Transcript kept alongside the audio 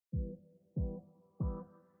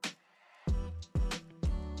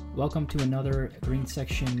Welcome to another Green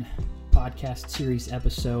Section podcast series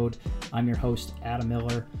episode. I'm your host, Adam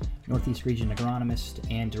Miller, Northeast Region Agronomist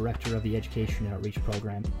and Director of the Education and Outreach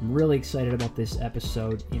Program. I'm really excited about this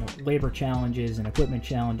episode. Labor challenges and equipment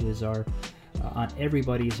challenges are on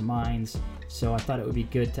everybody's minds, so I thought it would be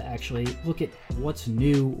good to actually look at what's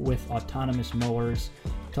new with autonomous mowers,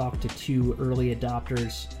 talk to two early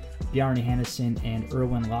adopters, Bjarne Hannesen and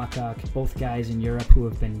Erwin Lockock, both guys in Europe who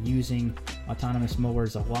have been using autonomous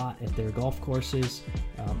mowers a lot at their golf courses,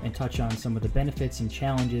 and touch on some of the benefits and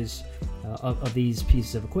challenges of these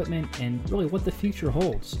pieces of equipment and really what the future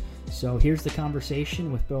holds. So here's the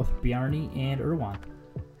conversation with both Bjarne and Erwin.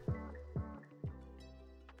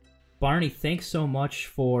 Bjarne, thanks so much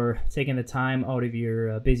for taking the time out of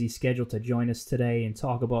your busy schedule to join us today and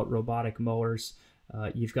talk about robotic mowers.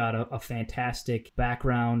 You've got a fantastic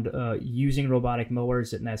background using robotic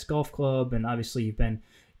mowers at Nest Golf Club, and obviously you've been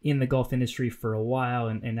in the golf industry for a while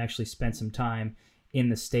and actually spent some time in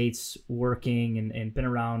the States working and been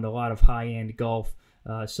around a lot of high-end golf.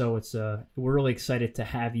 So we're really excited to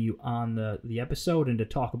have you on the episode and to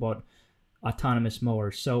talk about autonomous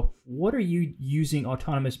mowers. So what are you using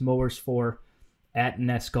autonomous mowers for at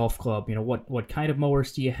Nest Golf Club? What kind of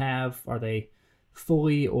mowers do you have? Are they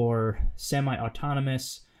fully or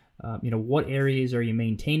semi-autonomous? What areas are you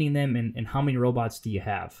maintaining them, and how many robots do you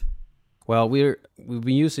have? Well, we've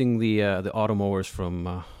been using the auto mowers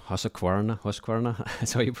from Husqvarna.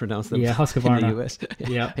 That's how you pronounce them. Yeah, Husqvarna in the US.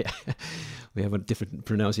 Yeah. We have a different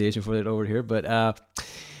pronunciation for it over here, but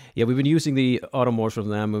we've been using the auto mowers from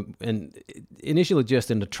them, and initially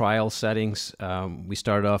just in the trial settings. We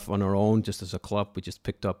started off on our own, just as a club. We just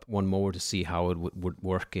picked up one mower to see how it would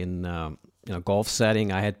work in a golf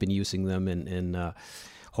setting. I had been using them in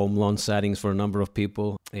home lawn settings for a number of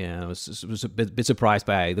people. I was a bit surprised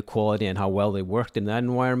by the quality and how well they worked in that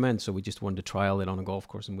environment. So we just wanted to trial it on a golf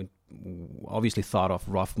course, and we obviously thought of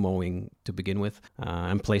rough mowing to begin with,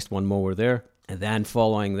 and placed one mower there. And then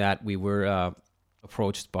following that, we were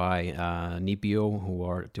approached by NIPIO, who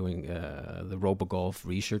are doing the RoboGolf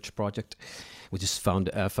research project, which is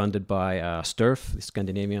funded by STURF, the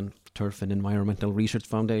Scandinavian Turf and Environmental Research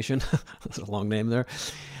Foundation. That's a long name there.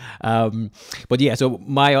 So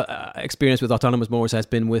my experience with autonomous mowers has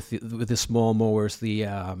been with the small mowers, the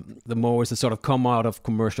mowers that sort of come out of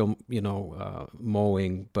commercial,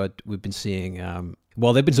 mowing. But we've been seeing,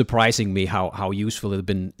 they've been surprising me how useful they've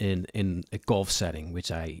been in a golf setting, which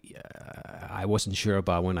I wasn't sure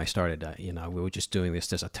about when I started. We were just doing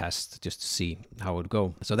this as a test just to see how it would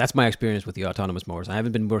go. So that's my experience with the autonomous mowers. I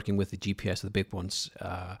haven't been working with the GPS, the big ones,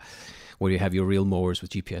 where you have your real mowers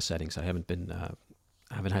with GPS settings. I haven't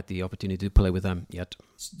had the opportunity to play with them yet.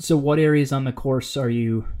 So what areas on the course are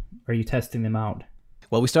you testing them out?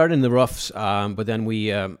 Well, we started in the roughs, but then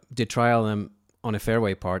we did trial them on a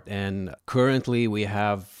fairway part, and currently we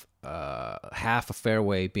have half a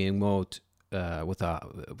fairway being mowed with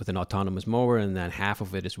an autonomous mower, and then half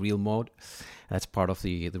of it is real mowed. That's part of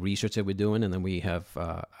the research that we're doing, and then we have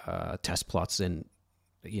test plots and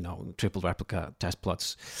triple replica test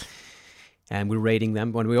plots, and we're rating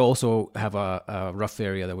them. But we also have a rough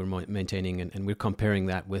area that we're maintaining, and we're comparing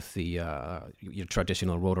that with the your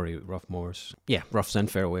traditional rotary rough mowers. Yeah, roughs and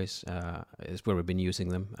fairways is where we've been using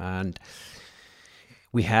them, and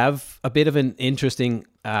we have a bit of an interesting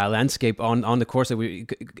landscape on the course.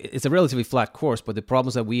 It's a relatively flat course, but the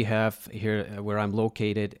problems that we have here where I'm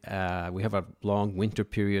located, we have a long winter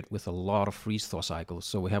period with a lot of freeze-thaw cycles.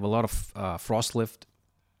 So we have a lot of frost lift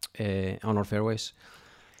on our fairways.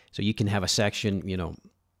 So you can have a section, a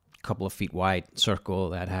couple of feet wide circle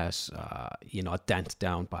that has, a dent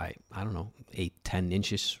down by, 8-10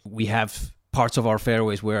 inches. We have parts of our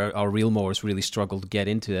fairways where our real mowers really struggle to get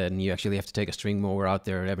into it, and you actually have to take a string mower out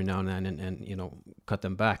there every now and then and cut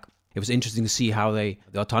them back. It was interesting to see how the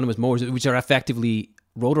autonomous mowers, which are effectively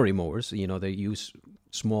rotary mowers, they use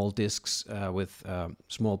small discs with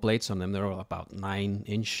small blades on them. They're about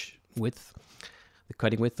 9-inch width, the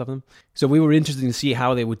cutting width of them. So we were interested to see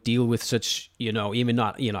how they would deal with such, even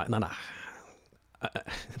not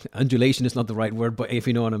undulation is not the right word, but if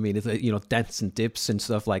you know what I mean, it's dents and dips and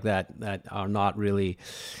stuff like that are not really,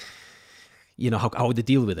 how would they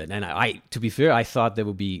deal with it? And to be fair, I thought they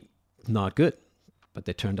would be not good, but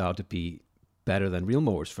they turned out to be better than real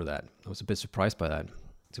mowers for that. I was a bit surprised by that,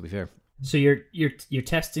 to be fair. So you're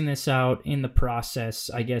testing this out in the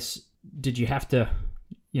process. I guess, did you have to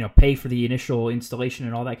pay for the initial installation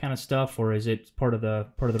and all that kind of stuff, or is it part of the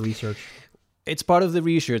research? It's part of the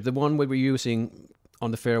research. The one we were using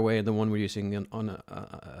on the fairway and the one we're using the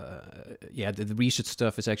research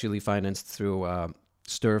stuff is actually financed through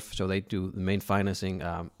STURF. So they do the main financing.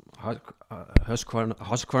 Husqvarna.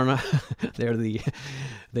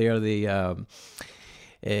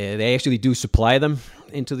 They actually do supply them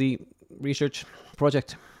into the research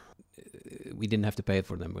project. We didn't have to pay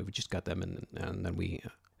for them. We just got them, and then we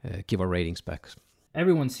give our ratings back.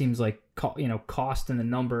 Everyone seems like, cost and the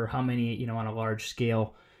number, how many, on a large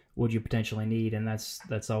scale would you potentially need? And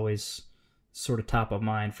that's always sort of top of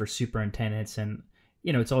mind for superintendents. And,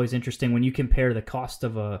 it's always interesting when you compare the cost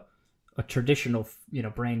of a traditional,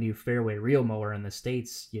 brand new fairway reel mower in the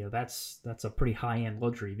States, that's a pretty high-end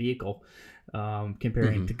luxury vehicle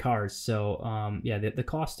comparing to cars. So, the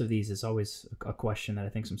cost of these is always a question that I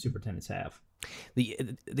think some superintendents have.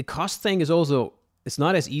 The cost thing is also, it's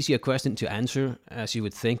not as easy a question to answer as you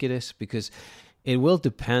would think it is, because it will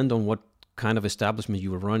depend on what kind of establishment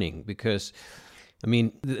you are running. Because,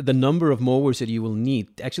 the number of mowers that you will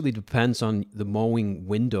need actually depends on the mowing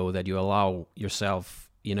window that you allow yourself.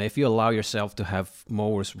 If you allow yourself to have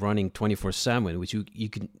mowers running 24/7, which you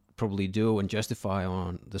can probably do and justify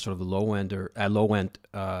on the sort of the low end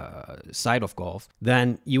side of golf,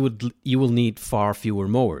 then you will need far fewer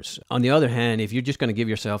mowers. On the other hand, if you're just going to give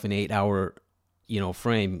yourself an 8-hour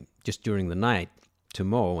frame just during the night to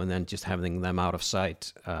mow, and then just having them out of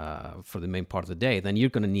sight for the main part of the day, then you're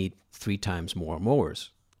going to need 3 times more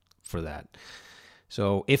mowers for that.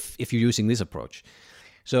 So if you're using this approach.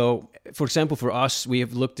 So, for example, for us, we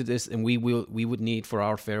have looked at this, and we would need for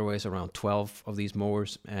our fairways around 12 of these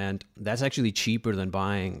mowers, and that's actually cheaper than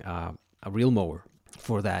buying a reel mower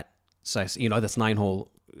for that size. That's 9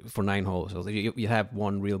 hole for 9 holes. So you have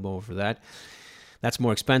one reel mower for that. That's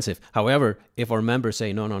more expensive. However, if our members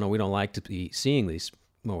say, no, we don't like to be seeing these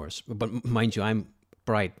mowers, but mind you, I'm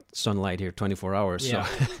bright sunlight here 24 hours, so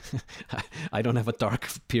I don't have a dark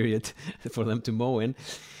period for them to mow in.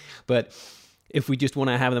 But if we just want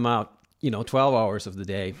to have them out, 12 hours of the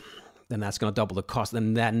day, then that's going to double the cost.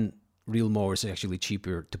 And then reel mowers are actually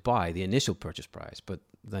cheaper to buy, the initial purchase price. But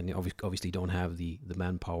then you obviously don't have the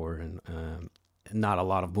manpower and not a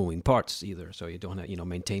lot of moving parts either. So you don't have,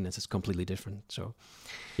 maintenance is completely different. So,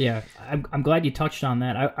 yeah, I'm glad you touched on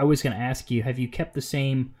that. I was going to ask you, have you kept the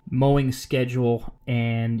same mowing schedule,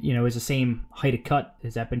 and, is the same height of cut?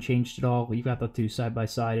 Has that been changed at all? You've got the 2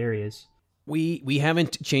 side-by-side areas. We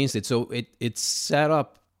haven't changed it. So it's set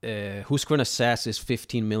up, Husqvarna says is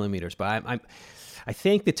 15 millimeters, but I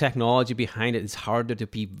think the technology behind it is harder to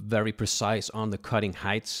be very precise on the cutting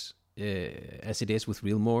heights as it is with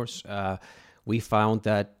reel mowers. We found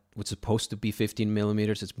that what's supposed to be 15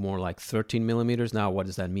 millimeters, it's more like 13 millimeters. Now, what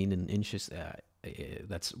does that mean in inches?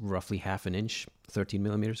 That's roughly half an inch, 13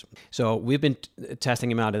 millimeters. So we've been testing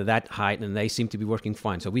them out at that height, and they seem to be working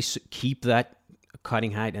fine. So we keep that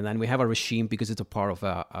cutting height, and then we have a regime because it's a part of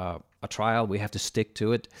a trial. We have to stick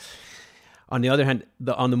to it. On the other hand,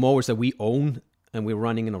 on the mowers that we own and we're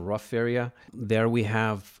running in a rough area, there we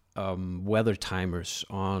have weather timers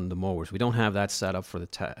on the mowers. We don't have that set up for the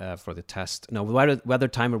test. Now, weather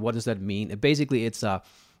timer, what does that mean? Basically, it's a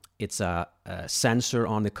sensor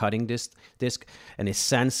on the cutting disc, and it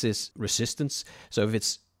senses resistance. So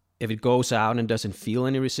if it goes out and doesn't feel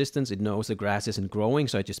any resistance, it knows the grass isn't growing,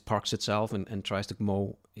 so it just parks itself and tries to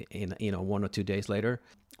mow in 1 or 2 days later,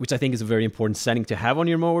 which I think is a very important setting to have on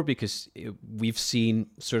your mower, because we've seen,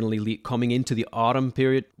 certainly coming into the autumn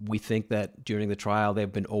period, we think that during the trial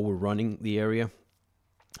they've been overrunning the area.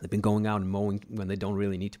 They've been going out and mowing when they don't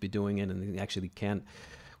really need to be doing it, and they actually can't.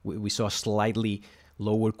 We saw slightly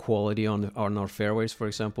lower quality on our fairways, for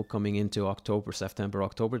example, coming into September,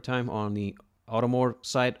 October time on the Automower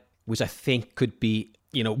side, which I think could be,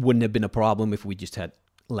 wouldn't have been a problem if we just had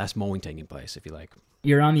less mowing taking place, if you like.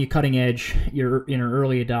 You're on the cutting edge. You're an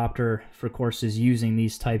early adopter for courses using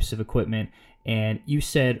these types of equipment. And you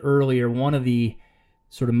said earlier one of the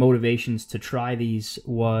sort of motivations to try these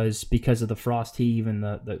was because of the frost heave and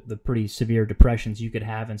the pretty severe depressions you could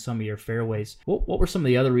have in some of your fairways. What were some of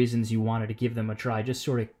the other reasons you wanted to give them a try? Just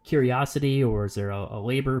sort of curiosity, or is there a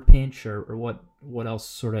labor pinch, or what else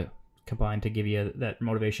sort of combined to give you that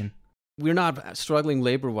motivation? We're not struggling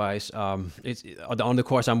labor-wise. It's on the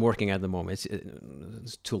course I'm working at the moment.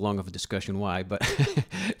 It's too long of a discussion why, but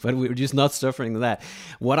but we're just not suffering that.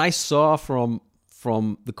 What I saw from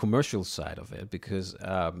the commercial side of it, because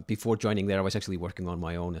before joining there, I was actually working on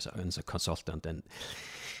my own as a consultant,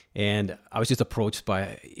 and I was just approached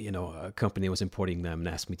by a company that was importing them and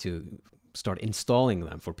asked me to start installing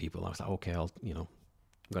them for people. I was like, okay, I'll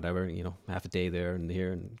whatever, half a day there and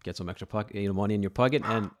here and get some extra money in your pocket.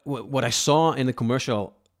 And what I saw in the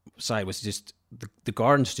commercial side was just the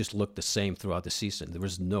gardens just looked the same throughout the season. There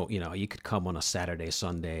was no, you could come on a Saturday,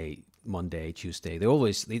 Sunday, Monday, Tuesday.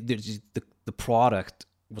 The product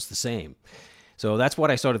was the same. So that's what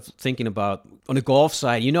I started thinking about. On the golf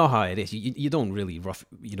side, you know how it is. You don't really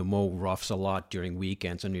mow roughs a lot during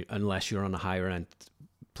weekends, unless you're on the higher end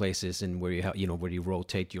places and where where you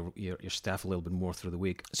rotate your staff a little bit more through the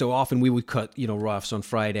week. So often we would cut roughs on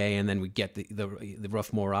Friday, and then we get the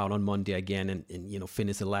rough mower out on Monday again, and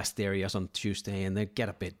finish the last areas on Tuesday, and they get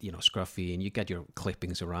a bit scruffy, and you get your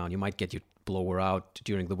clippings around. You might get your blower out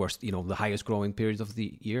during the worst, the highest growing periods of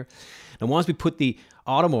the year. And once we put the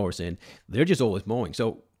automowers in, they're just always mowing.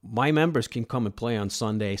 So my members can come and play on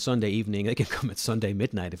Sunday evening. They can come at Sunday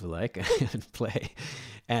midnight if they like and play.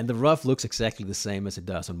 And the rough looks exactly the same as it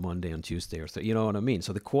does on Monday, on Tuesday, or you know what I mean?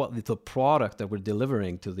 So the product that we're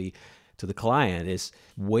delivering to the client is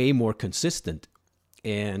way more consistent.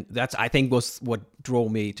 And that's, I think, was what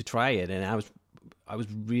drove me to try it. And I was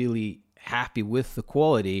really happy with the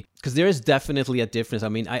quality, because there is definitely a difference. I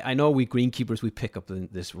mean, I know we greenkeepers, we pick up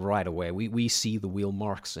this right away. We see the wheel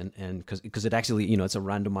marks, and because it actually, it's a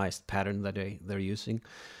randomized pattern that they're using.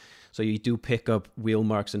 So you do pick up wheel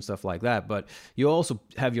marks and stuff like that, but you also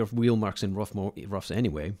have your wheel marks in roughs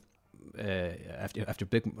anyway, after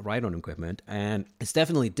big ride-on equipment, and it's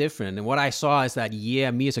definitely different. And what I saw is that,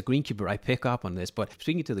 me as a greenkeeper, I pick up on this, but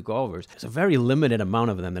speaking to the golfers, there's a very limited amount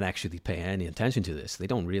of them that actually pay any attention to this. They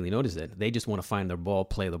don't really notice it. They just want to find their ball,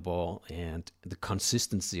 play the ball, and the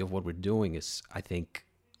consistency of what we're doing is, I think,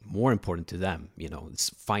 more important to them. It's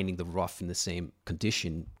finding the rough in the same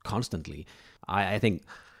condition constantly. I think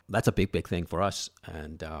that's a big thing for us,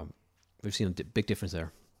 and we've seen a big difference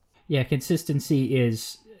there. Yeah, consistency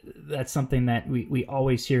that's something that we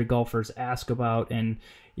always hear golfers ask about, and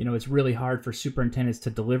it's really hard for superintendents to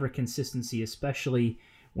deliver consistency, especially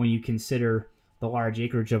when you consider the large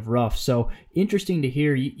acreage of rough. So interesting to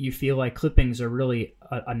hear you feel like clippings are really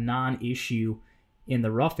a non-issue in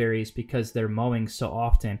the rough areas because they're mowing so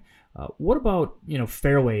often. What about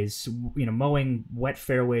fairways? Mowing wet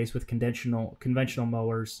fairways with conventional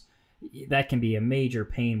mowers, that can be a major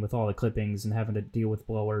pain with all the clippings and having to deal with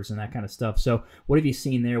blowers and that kind of stuff. So what have you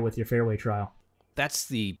seen there with your fairway trial? That's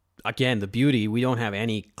the beauty. We don't have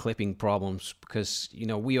any clipping problems because,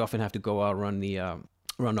 we often have to go out,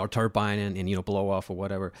 run our turbine and blow off or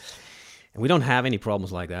whatever. And we don't have any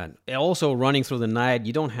problems like that. Also, running through the night,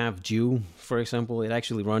 you don't have dew, for example. It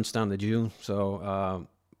actually runs down the dew. So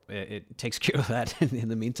it takes care of that in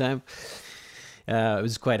the meantime. It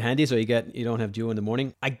was quite handy, so you don't have dew in the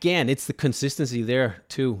morning. Again, it's the consistency there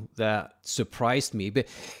too that surprised me. But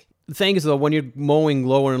the thing is, though, when you're mowing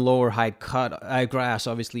lower and lower height grass,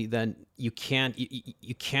 obviously, then you can't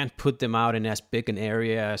put them out in as big an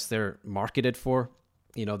area as they're marketed for.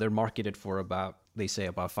 They're marketed for about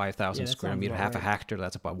 5,000 square meter, half a hectare.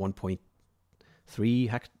 That's about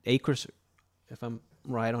 1.3 acres, if I'm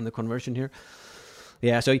right on the conversion here.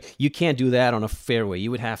 Yeah, so you can't do that on a fairway.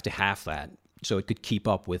 You would have to half that, so it could keep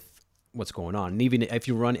up with what's going on. And even if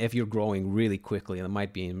you're growing really quickly, and it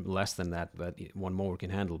might be less than that, but one mower can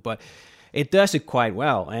handle. But it does it quite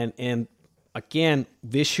well. And again,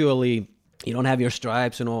 visually, you don't have your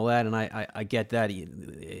stripes and all that, and I get that.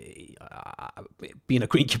 Being a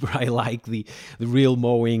greenkeeper, I like the real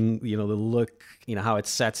mowing, the look, how it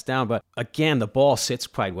sets down. But again, the ball sits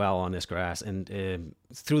quite well on this grass. And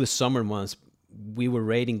through the summer months, we were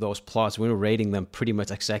rating those plots. We were rating them pretty much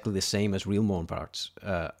exactly the same as real mown parts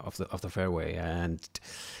of the fairway, and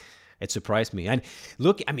it surprised me. And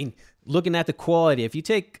looking at the quality, if you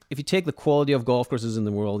take the quality of golf courses in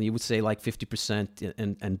the world, you would say like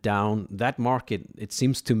 50% and down. That market, it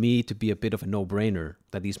seems to me to be a bit of a no-brainer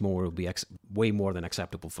that these mowers will be way more than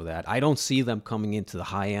acceptable for that. I don't see them coming into the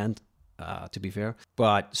high end, to be fair,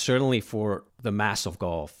 but certainly for the mass of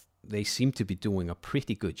golf, they seem to be doing a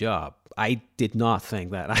pretty good job. I did not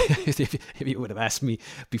think that. If you would have asked me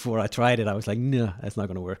before I tried it, I was like, no, that's not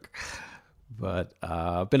going to work. But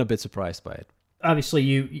I've been a bit surprised by it. Obviously,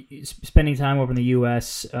 you spending time over in the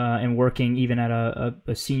U.S. And working even at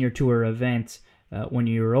a senior tour event when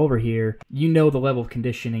you were over here, the level of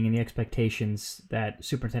conditioning and the expectations that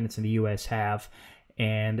superintendents in the U.S. have.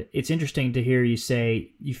 And it's interesting to hear you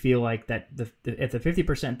say you feel like that at the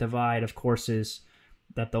 50% divide of courses,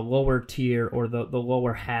 that the lower tier or the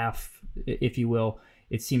lower half, if you will,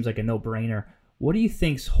 it seems like a no-brainer. What do you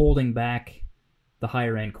think's holding back the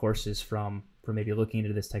higher end courses from maybe looking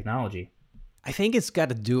into this technology? I think it's got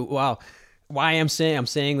to do why I'm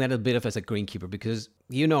saying that a bit of as a greenkeeper, because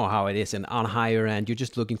you know how it is, and on higher end you're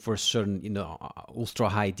just looking for certain ultra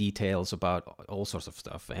high details about all sorts of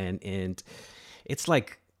stuff, and it's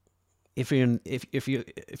like if you're in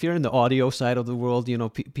the audio side of the world,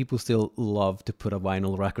 people still love to put a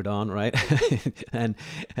vinyl record on, right? And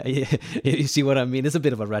you see what I mean? It's a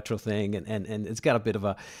bit of a retro thing, and it's got a bit of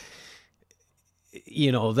a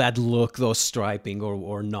that look, those striping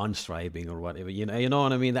or non-striping or whatever. You know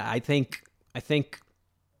what I mean. I think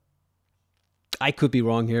I could be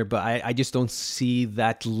wrong here, but I just don't see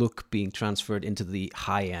that look being transferred into the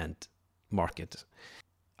high-end market.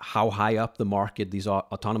 How high up the market these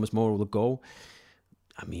autonomous mowers will go,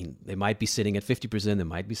 I mean, they might be sitting at 50%, they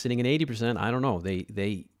might be sitting at 80%. I don't know.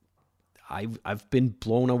 I've been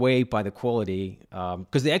blown away by the quality,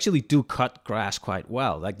 because they actually do cut grass quite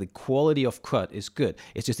well. Like, the quality of cut is good.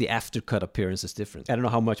 It's just the after-cut appearance is different. I don't know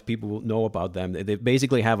how much people know about them. They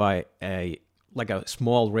basically have a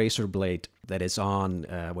small razor blade that is on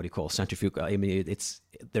centrifugal. I mean,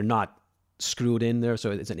 they're not screwed in there,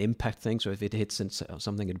 so it's an impact thing. So if it hits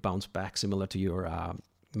something, it bounces back, similar to your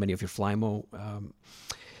many of your fly mowing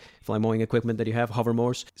equipment that you have, hover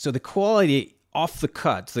mowers. So the quality off the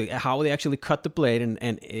cut, how they actually cut the blade,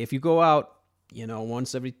 and if you go out,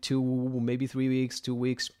 once every 2, maybe 3 weeks, 2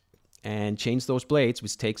 weeks, and change those blades,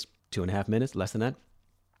 which takes 2.5 minutes, less than that,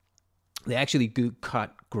 they actually do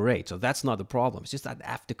cut great. So that's not the problem. It's just that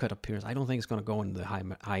after cut appearance. I don't think it's going to go in the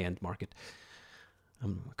high end market.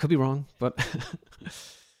 Could be wrong, but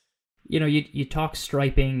you talk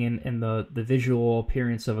striping and the visual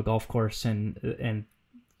appearance of a golf course, and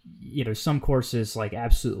some courses like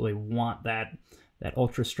absolutely want that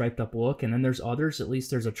ultra striped up look, and then there's others, at least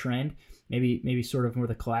there's a trend, maybe sort of more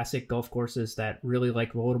the classic golf courses that really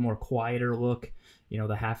like a little more quieter look,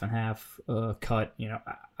 the half and half cut.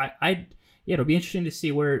 It'll be interesting to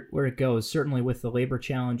see where it goes. Certainly with the labor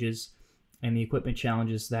challenges and the equipment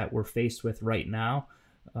challenges that we're faced with right now,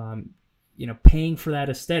 paying for that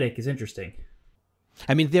aesthetic is interesting.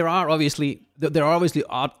 I mean, there are obviously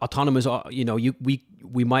autonomous.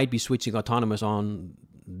 We might be switching autonomous on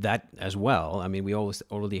that as well. I mean, we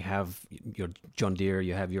already have your John Deere,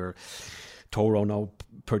 you have your Toro now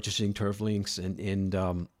purchasing Turflings, and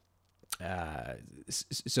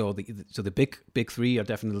so the big three are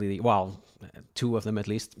definitely, two of them at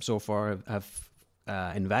least so far have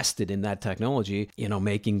invested in that technology.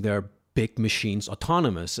 Making their big machines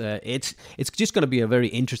autonomous. It's just going to be a very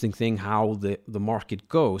interesting thing how the market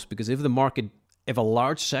goes, because if a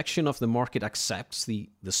large section of the market accepts the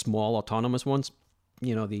small autonomous ones,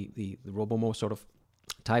 the Robomo sort of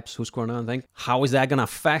types, Husqvarna thing, how is that going to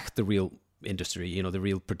affect the real industry, the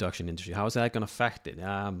real production industry? How is that going to affect it?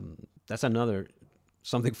 That's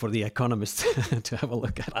something for the economists to have a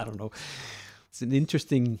look at. I don't know. I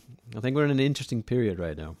think we're in an interesting period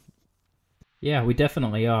right now. Yeah, we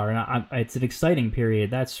definitely are, and it's an exciting period.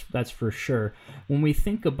 That's for sure. When we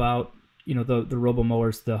think about the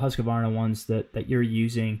Robomowers, the Husqvarna ones that you're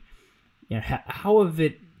using,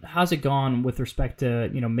 how's it gone with respect to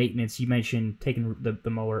maintenance? You mentioned taking the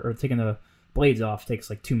mower or taking the blades off takes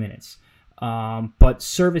like 2 minutes, but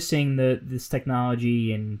servicing this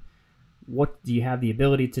technology, and what do you have the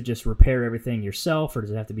ability to just repair everything yourself, or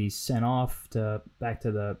does it have to be sent off back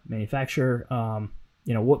to the manufacturer?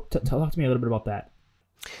 Talk to me a little bit about that.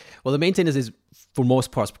 Well, the maintenance is, for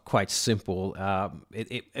most parts, quite simple.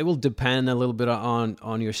 It will depend a little bit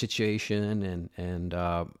on your situation and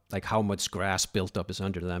like how much grass built up is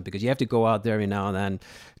under them, because you have to go out there every now and then,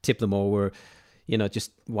 tip them over,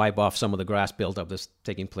 just wipe off some of the grass buildup that's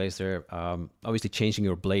taking place there. Obviously, changing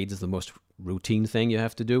your blades is the most routine thing you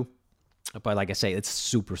have to do. But like I say, it's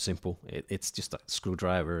super simple. It's just a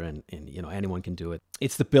screwdriver, and anyone can do it.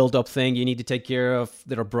 It's the build-up thing you need to take care of.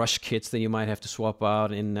 There are brush kits that you might have to swap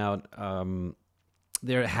out in and out.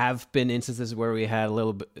 There have been instances where we had a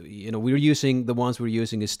little bit, the ones we're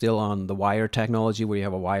using is still on the wire technology, where you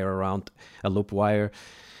have a wire around a loop wire.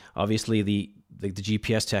 Obviously, the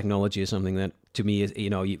GPS technology is something that, to me, is,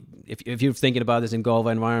 if you're thinking about this in golf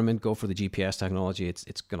environment, go for the GPS technology.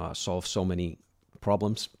 It's going to solve so many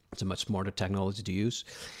problems. It's a much smarter technology to use.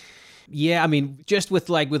 Yeah, I mean, just with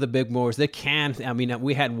the big mowers,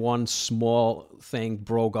 we had one small thing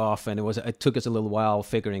broke off, and it took us a little while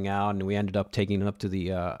figuring out, and we ended up taking it up to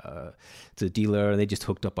the dealer, and they just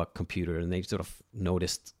hooked up a computer, and they sort of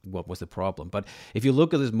noticed what was the problem. But if you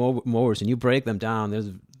look at these mowers and you break them down,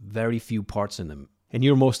 there's very few parts in them, and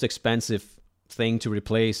your most expensive thing to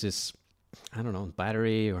replace is, I don't know,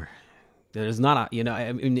 battery, or there's not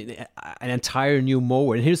an entire new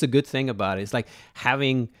mower. And here's the good thing about it. It's like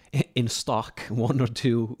having in stock 1 or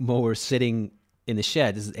 2 mowers sitting in the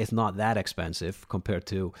shed is not that expensive compared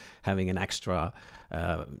to having an extra,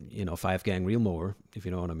 5-gang reel mower, if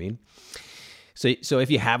you know what I mean. So if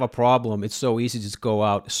you have a problem, it's so easy to just go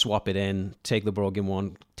out, swap it in, take the broken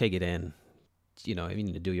one, take it in. If you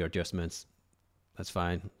need to do your adjustments, that's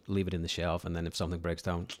fine. Leave it in the shelf, and then if something breaks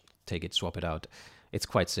down, take it, swap it out. It's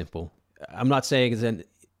quite simple. I'm not saying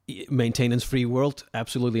maintenance-free world.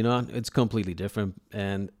 Absolutely not. It's completely different,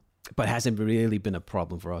 but hasn't really been a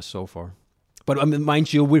problem for us so far. But I mean,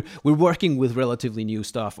 mind you, we're working with relatively new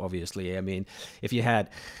stuff. Obviously, I mean, if you had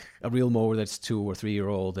a real mower that's 2 or 3 year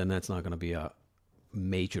old, then that's not going to be a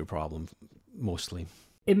major problem. Mostly,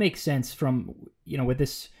 it makes sense from with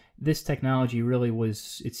this technology really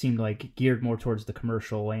was, it seemed like, geared more towards the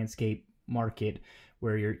commercial landscape market,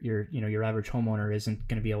 where your average homeowner isn't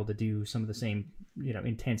going to be able to do some of the same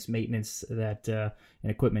intense maintenance that an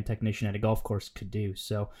equipment technician at a golf course could do.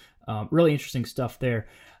 So really interesting stuff there.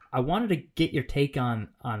 I wanted to get your take on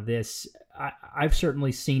this. I've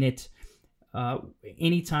certainly seen it.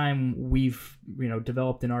 Anytime we've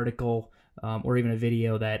developed an article or even a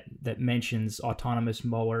video that mentions autonomous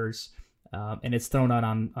mowers, and it's thrown out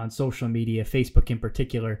on social media, Facebook in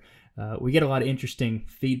particular, we get a lot of interesting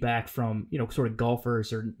feedback from sort of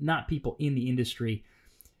golfers or not people in the industry,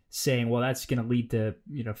 saying, well, that's going to lead to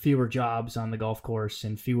fewer jobs on the golf course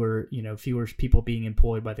and fewer people being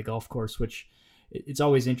employed by the golf course, which it's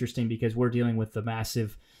always interesting because we're dealing with the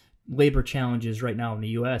massive labor challenges right now in the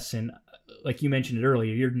U.S. And like you mentioned it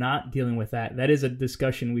earlier, you're not dealing with that. That is a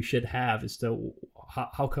discussion we should have as to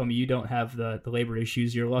how come you don't have the labor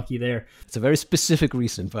issues. You're lucky there. It's a very specific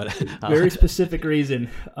reason, but very specific reason.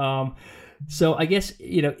 So I guess,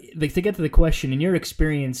 to get to the question, in your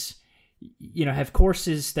experience, have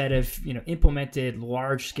courses that have, implemented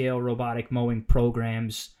large scale robotic mowing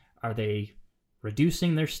programs, are they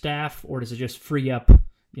reducing their staff, or does it just free up,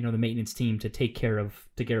 the maintenance team to take care of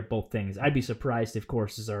both things? I'd be surprised if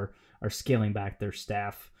courses are scaling back their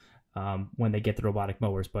staff when they get the robotic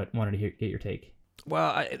mowers, but wanted to get your take.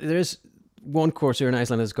 Well, there's one course here in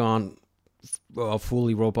Iceland that's gone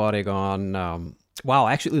fully robotic on,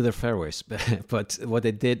 actually they're fairways, but what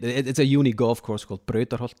they did, it's a unique golf course called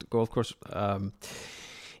Brautarholt Golf Course,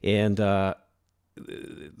 and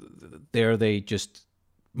there they just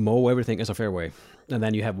mow everything as a fairway, and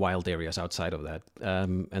then you have wild areas outside of that,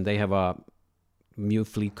 and they have a new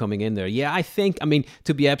fleet coming in there. Yeah, I mean,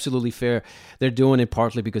 to be absolutely fair, they're doing it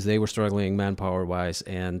partly because they were struggling manpower wise,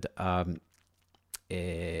 and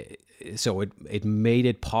so it made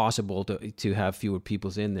it possible to have fewer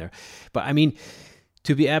peoples in there. But I mean,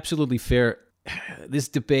 to be absolutely fair, this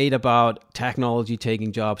debate about technology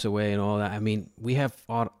taking jobs away and all that, I mean, we have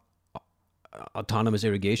autonomous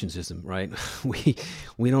irrigation system, right? We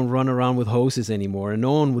don't run around with hoses anymore, and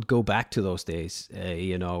no one would go back to those days.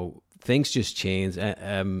 Things just change.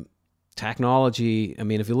 Technology, I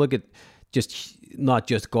mean, if you look at not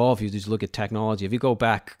just golf, you just look at technology. If you go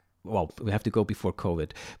back, well, we have to go before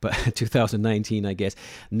COVID, but 2019, I guess,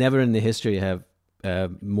 never in the history have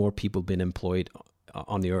more people been employed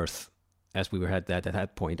on the earth as we were at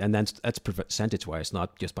that point. And that's percentage-wise,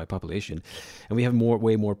 not just by population. And we have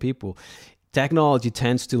way more people. Technology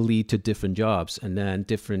tends to lead to different jobs and then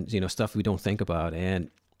different, stuff we don't think about. And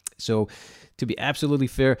so, to be absolutely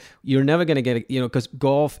fair, you're never going to get, because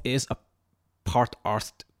golf is a part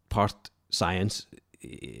art, part science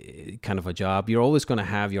kind of a job. You're always going to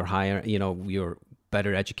have your higher, your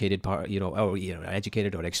better educated part,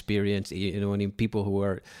 educated or experienced, people who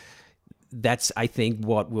are. That's, I think,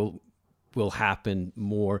 what will happen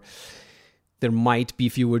more. There might be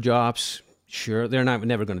fewer jobs. Sure, they're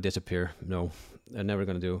never going to disappear. No, they're never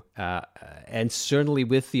going to do. And certainly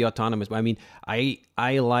with the autonomous, I mean, I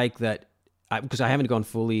like that because I haven't gone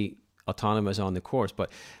fully autonomous on the course,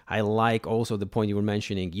 but I like also the point you were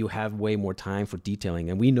mentioning. You have way more time for detailing,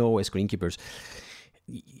 and we know as greenkeepers,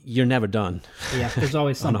 you're never done. Yeah, there's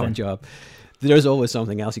always something on our job. There's always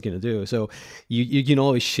something else you can do. So you can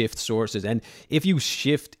always shift sources, and if you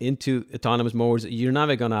shift into autonomous mowers, you're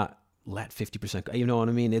never gonna let 50%. You know what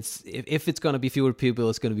I mean? It's if it's gonna be fewer people,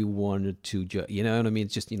 it's gonna be 1 or 2. You know what I mean?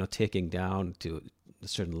 It's just ticking down to a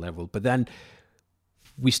certain level, but then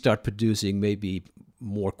we start producing maybe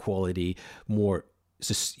more quality, more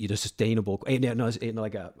sustainable,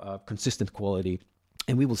 like a consistent quality,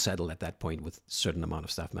 and we will settle at that point with a certain amount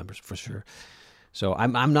of staff members for sure. So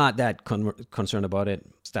I'm not that concerned about it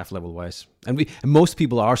staff level wise, and most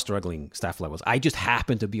people are struggling staff levels. I just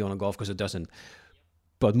happen to be on a golf course that doesn't,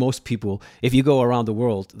 but most people, if you go around the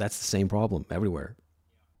world, that's the same problem everywhere.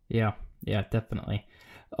 Yeah, definitely.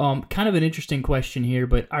 Kind of an interesting question here,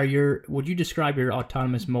 but would you describe your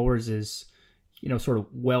autonomous mowers as, sort of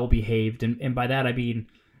well behaved? And by that I mean,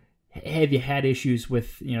 have you had issues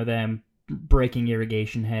with, them breaking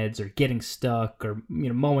irrigation heads or getting stuck or,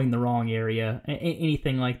 mowing the wrong area,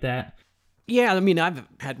 anything like that? Yeah, I mean, I've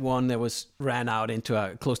had one that ran out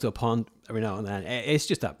into close to a pond every now and then. It's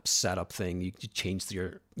just a setup thing. You change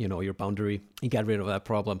your boundary. You get rid of that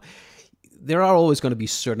problem. there are always going to be a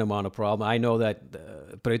certain amount of problem. I know that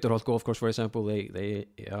Brautarholt Golf Course, for example, they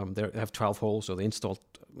have 12 holes, so they installed,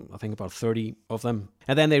 I think, about 30 of them.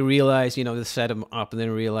 And then they realize, they set them up and then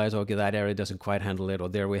realize, okay, that area doesn't quite handle it, or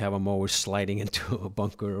there we have a mower sliding into a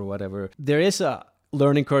bunker or whatever. There is a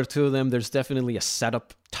learning curve to them. There's definitely a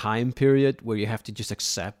setup time period where you have to just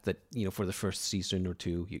accept that, for the first season or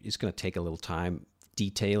two, it's going to take a little time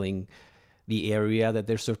detailing the area that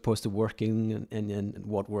they're supposed to work in and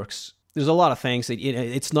what works. There's a lot of things that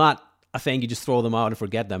it's not a thing you just throw them out and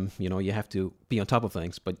forget them. You have to be on top of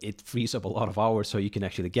things, but it frees up a lot of hours so you can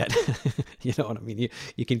actually get, you know what I mean?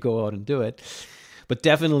 You can go out and do it, but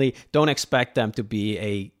definitely don't expect them to be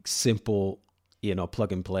a simple,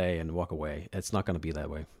 plug and play and walk away. It's not going to be that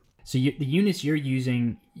way. So the units you're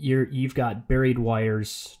using, you've got buried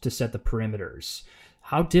wires to set the perimeters.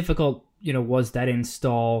 How difficult, was that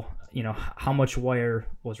install? How much wire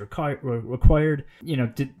was required?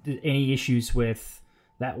 Did any issues with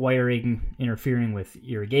that wiring interfering with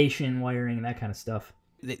irrigation wiring and that kind of stuff?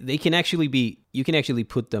 They can actually you can actually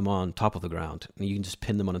put them on top of the ground, and you can just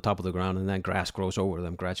pin them on the top of the ground, and then grass grows over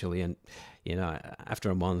them gradually. And,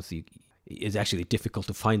 after a month, it's actually difficult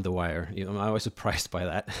to find the wire. I was surprised by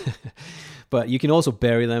that. But you can also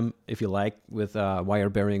bury them if you like with wire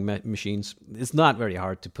burying machines. It's not very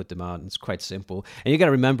hard to put them out. It's quite simple. And you got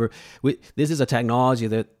to remember, this is a technology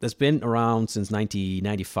that's been around since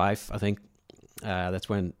 1995, I think. That's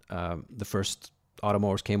when the first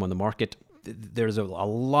automowers came on the market. There's a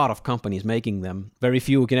lot of companies making them. Very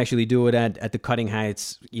few can actually do it at the cutting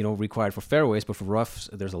heights, required for fairways, but for roughs,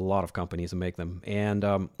 there's a lot of companies that make them. And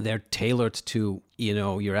they're tailored to,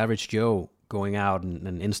 your average Joe going out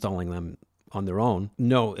and installing them on their own.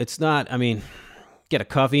 No, it's not. Get a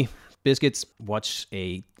coffee, biscuits, watch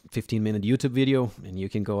a 15-minute YouTube video, and you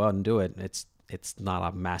can go out and do it. It's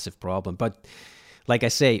not a massive problem. But like I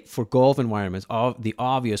say, for golf environments, the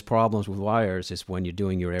obvious problems with wires is when you're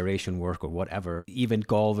doing your aeration work or whatever. Even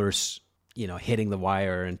golfers, hitting the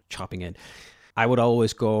wire and chopping it. I would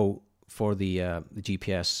always go for the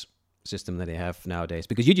GPS system that they have nowadays,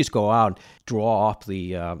 because you just go out, draw up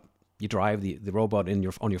you drive the robot on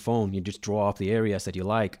your phone. You just draw up the areas that you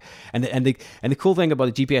like. And the cool thing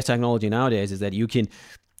about the GPS technology nowadays is that you can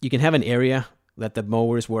have an area that the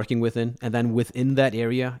mower is working within, and then within that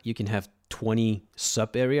area you can have 20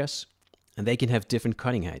 sub areas, and they can have different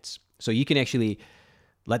cutting heights. So you can actually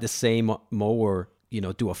let the same mower,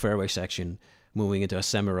 do a fairway section, moving into a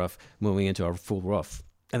semi-rough, moving into a full rough.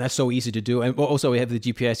 And that's so easy to do. And also we have the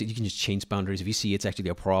GPS, you can just change boundaries. If you see it's actually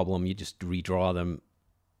a problem, you just redraw them.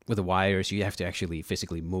 With the wires, you have to actually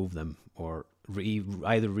physically move them, or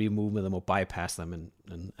either remove them or bypass them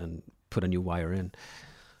and put a new wire in.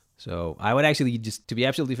 So I would actually, just to be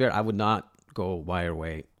absolutely fair, I would not go wire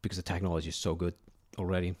way, because the technology is so good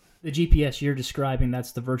already. The GPS you're describing,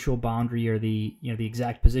 that's the virtual boundary, or the the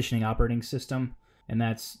exact positioning operating system, and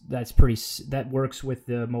that works with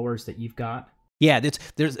the mowers that you've got. Yeah,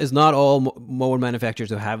 it's not all mower manufacturers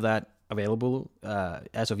who have that available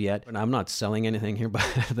as of yet. And I'm not selling anything here, but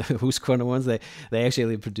the Husqvarna ones, they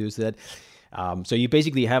actually produce that. So you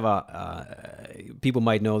basically have people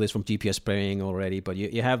might know this from GPS spraying already, but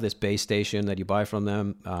you have this base station that you buy from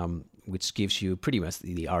them, which gives you pretty much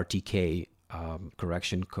the RTK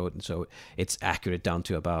correction code. And so it's accurate down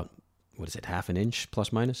to about, half an inch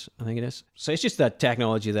plus minus, I think it is. So it's just that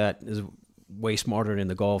technology that is way smarter in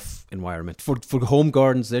the golf environment. For home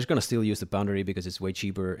gardens, they're going to still use the boundary because it's way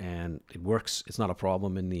cheaper and it works. It's not a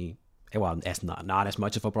problem it's not as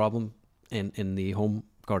much of a problem in the home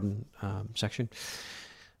garden section.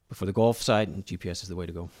 But for the golf side, GPS is the way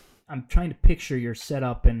to go. I'm trying to picture your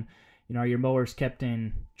setup, and are your mowers kept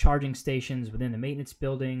in charging stations within the maintenance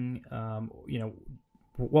building?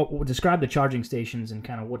 What describe the charging stations and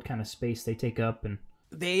kind of what kind of space they take up? And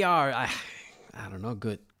they are, I don't know,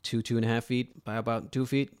 good 2.5 feet by about 2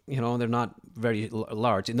 feet. They're not very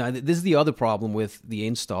large. Now, this is the other problem with the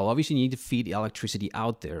install. Obviously, you need to feed electricity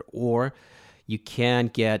out there, or you can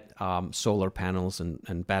get solar panels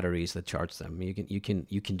and batteries that charge them. You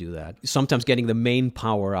can do that. Sometimes getting the main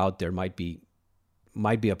power out there might be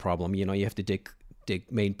a problem. You have to dig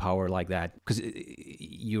main power like that, because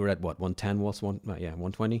you're at 110 watts,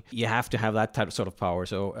 120. You have to have that sort of power.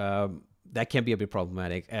 So that can be a bit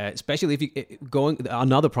problematic, especially if you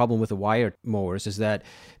another problem with the wired mowers is that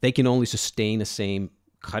they can only sustain the same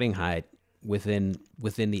cutting height within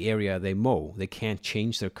the area they mow. They can't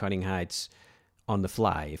change their cutting heights on the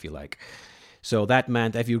fly, if you like. So that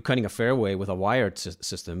meant if you're cutting a fairway with a wired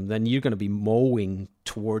system, then you're going to be mowing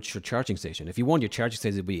towards your charging station. If you want your charging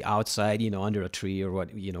station to be outside, under a tree or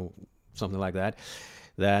something like that,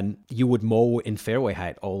 then you would mow in fairway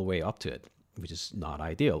height all the way up to it, which is not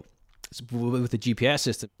ideal. So with the GPS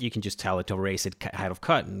system, you can just tell it to raise it height of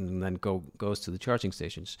cut and then goes to the charging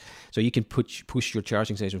stations. So you can push your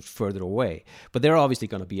charging stations further away. But they're obviously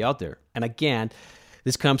going to be out there. And again,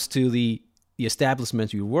 this comes to the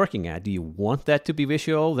establishment you're working at. Do you want that to be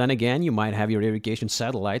visual? Then again, you might have your irrigation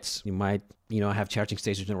satellites. You might, have charging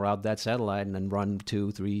stations around that satellite and then run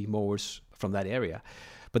 2-3 mowers from that area.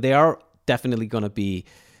 But they are definitely going to be,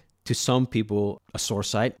 to some people, a sore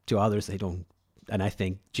sight. To others, they don't. And I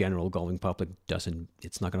think general golfing public doesn't,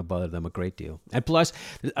 it's not going to bother them a great deal. And plus,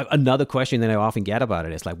 another question that I often get about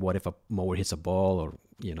it is like, what if a mower hits a ball or,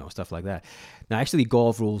 stuff like that. Now, actually,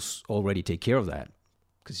 golf rules already take care of that,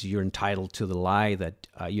 because you're entitled to the lie that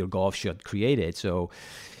your golf shot created. So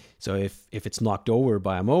if it's knocked over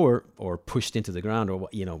by a mower or pushed into the ground or,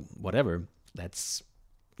 whatever, that's,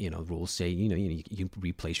 rules say, you can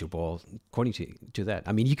replace your ball according to that.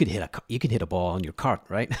 I mean, you could hit a ball on your cart,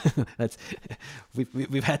 right? That's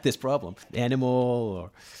we've had this problem. Animal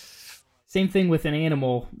or same thing with an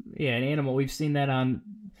animal. Yeah, an animal. We've seen that on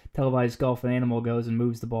televised golf. An animal goes and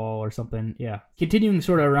moves the ball or something. Yeah. Continuing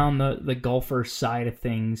sort of around the golfer side of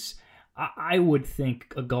things, I would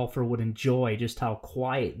think a golfer would enjoy just how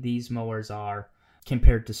quiet these mowers are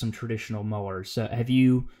compared to some traditional mowers. Have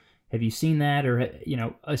you seen that, or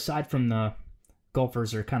aside from the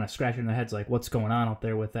golfers are kind of scratching their heads like, what's going on out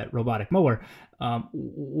there with that robotic mower?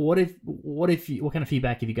 What kind of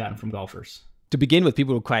feedback have you gotten from golfers? To begin with,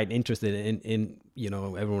 people were quite interested in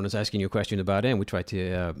everyone is asking you a question about it, and we try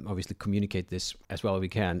to obviously communicate this as well as we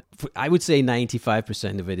can. I would say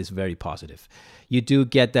 95% of it is very positive. You do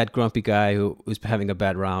get that grumpy guy who's having a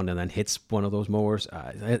bad round and then hits one of those mowers.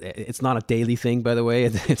 It's not a daily thing, by the way.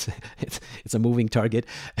 It's a moving target.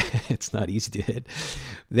 It's not easy to hit.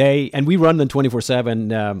 And we run them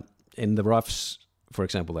 24/7 in the roughs, for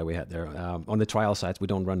example, that we had there. On the trial sites, we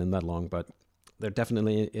don't run them that long, but they're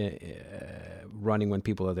definitely running when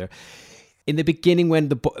people are there. In the beginning, when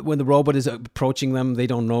the robot is approaching them, they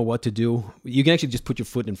don't know what to do. You can actually just put your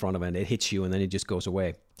foot in front of it, and it hits you, and then it just goes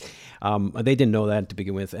away. They didn't know that to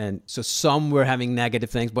begin with, and so some were having negative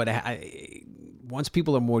things. But once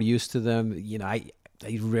people are more used to them, I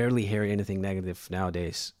rarely hear anything negative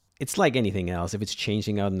nowadays. It's like anything else. If it's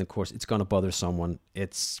changing out in the course, it's going to bother someone.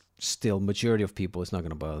 It's still, majority of people, it's not going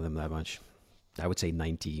to bother them that much. I would say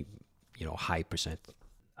 90%. High percent.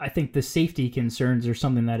 I think the safety concerns are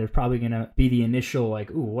something that is probably going to be the initial,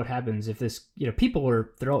 like, ooh, what happens if this, people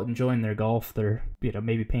they're out enjoying their golf. They're,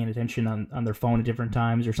 maybe paying attention on their phone at different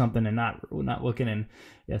times or something and not looking, and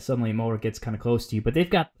suddenly a mower gets kind of close to you. But they've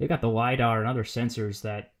got the LiDAR and other sensors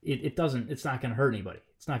that it's not going to hurt anybody.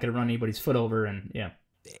 It's not going to run anybody's foot over, and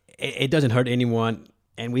It doesn't hurt anyone.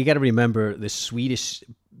 And we got to remember the Swedish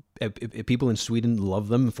people in Sweden love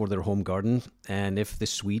them for their home garden, and if the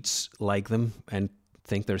Swedes like them and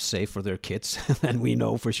think they're safe for their kids, then we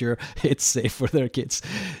know for sure it's safe for their kids.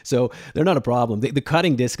 So they're not a problem. The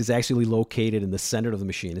cutting disc is actually located in the center of the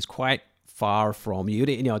machine. It's quite far from you.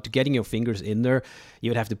 To getting your fingers in there,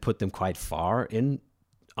 you would have to put them quite far in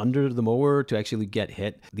under the mower to actually get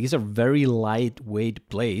hit. These are very lightweight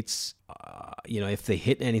blades. If they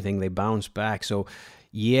hit anything, they bounce back. So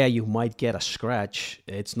yeah, you might get a scratch.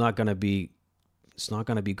 It's not gonna be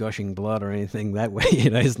gushing blood or anything that way.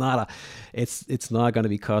 It's not gonna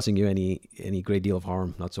be causing you any great deal of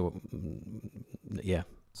harm. Not so. Yeah.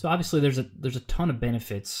 So obviously, there's a ton of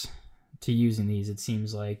benefits to using these. It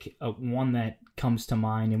seems like one that comes to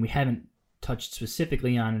mind, and we haven't touched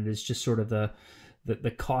specifically on it, is just sort of the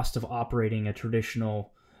cost of operating a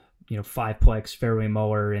traditional, 5-plex fairway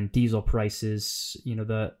mower and diesel prices.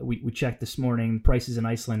 We checked this morning, prices in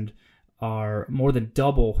Iceland are more than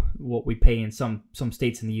double what we pay in some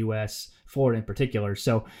states in the U.S., Florida in particular.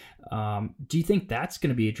 So do you think that's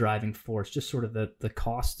going to be a driving force, just sort of the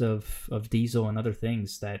cost of diesel and other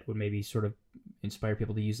things that would maybe sort of inspire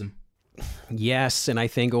people to use them? Yes, and I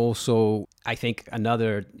think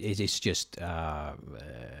another is just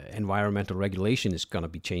environmental regulation is going to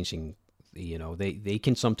be changing. They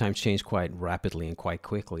can sometimes change quite rapidly and quite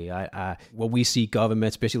quickly. What we see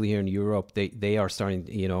government, especially here in Europe, they are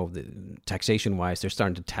starting, taxation wise, they're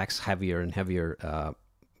starting to tax heavier and heavier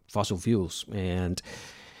fossil fuels, and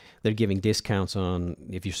they're giving discounts on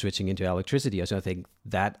if you're switching into electricity. So I think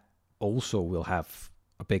that also will have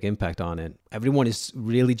a big impact on it. Everyone is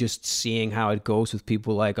really just seeing how it goes with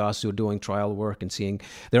people like us who are doing trial work and seeing.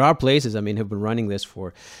 There are places, who've been running this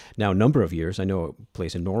for now a number of years. I know a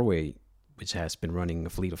place in Norway which has been running a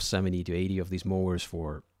fleet of 70 to 80 of these mowers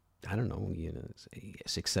for,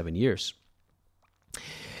 6-7 years.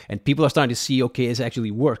 and people are starting to see, okay, it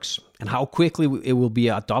actually works, and how quickly it will be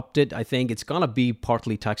adopted. I think it's gonna be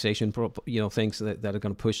partly taxation, things that are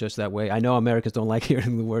gonna push us that way. I know Americans don't like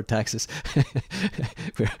hearing the word taxes.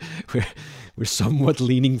 we're somewhat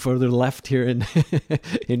leaning further left here in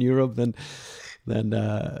in Europe than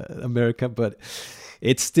America, but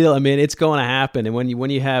it's still, I mean, it's going to happen. And when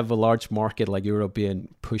you have a large market like Europe being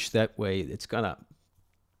pushed that way, it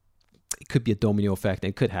could be a domino effect, and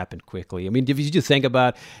it could happen quickly. I mean, if you just think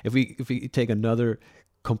about, if we take another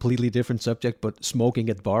completely different subject, but smoking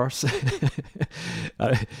at bars.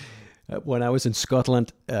 When I was in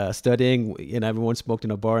Scotland studying, everyone smoked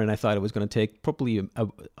in a bar, and I thought it was going to take probably a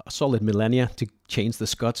solid millennia to change the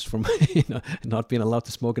Scots from not being allowed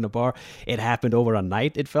to smoke in a bar. It happened over a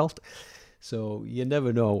night, it felt. So you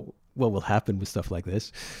never know what will happen with stuff like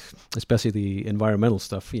this, especially the environmental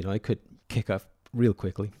stuff. It could kick off real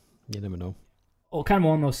quickly. You never know. Well, kind of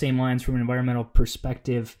along those same lines, from an environmental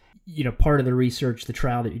perspective, part of the research, the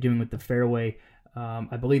trial that you're doing with the Fairway,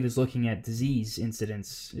 I believe, is looking at disease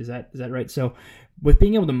incidence. Is that right? So with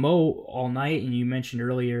being able to mow all night, and you mentioned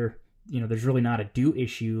earlier, there's really not a dew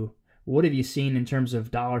issue. What have you seen in terms of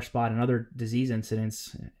dollar spot and other disease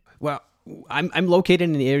incidents? Well, I'm located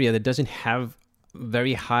in an area that doesn't have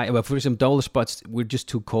very high. Well, for some dollar spots, we're just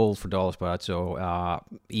too cold for dollar spots. So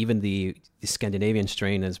even the Scandinavian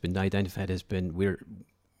strain has been identified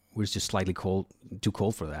we're just slightly too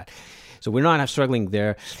cold for that. So we're not struggling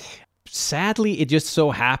there. Sadly, it just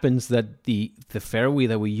so happens that the fairway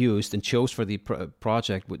that we used and chose for the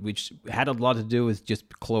project, which had a lot to do with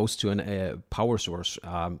just close to a power source,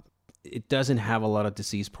 it doesn't have a lot of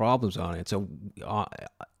disease problems on it. So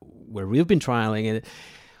where we've been trialing it,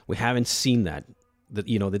 we haven't seen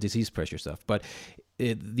the disease pressure stuff. But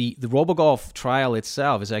the RoboGolf trial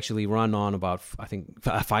itself is actually run on about, I think,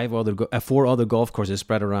 4 other golf courses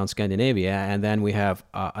spread around Scandinavia, and then we have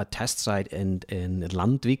a test site in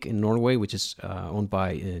Landvik in Norway, which is owned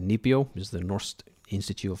by NIPIO, which is the Norsk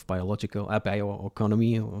Institute of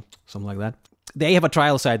Bioeconomy or something like that. They have a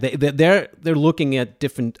trial site. They're looking at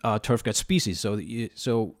different turf grass species.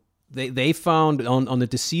 So they found on the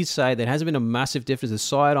disease side there hasn't been a massive difference. They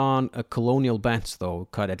saw it on a colonial bench though,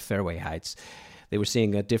 cut at fairway heights. They were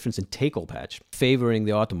seeing a difference in take-hole patch favoring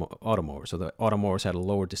the automowers. So the automowers had a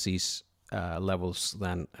lower disease levels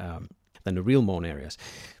than the real mown areas.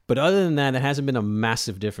 But other than that, there hasn't been a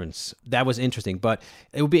massive difference. That was interesting. But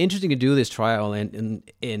it would be interesting to do this trial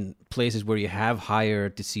in places where you have higher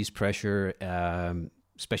disease pressure,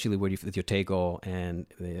 especially with your take-hole. And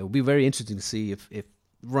it would be very interesting to see if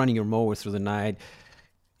running your mower through the night,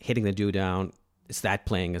 hitting the dew down, is that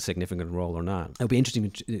playing a significant role or not? It'll be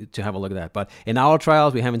interesting to have a look at that. But in our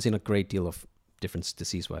trials, we haven't seen a great deal of difference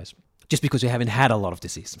disease-wise, just because we haven't had a lot of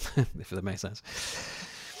disease, if that makes sense.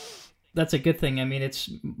 That's a good thing. I mean,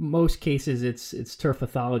 most cases it's turf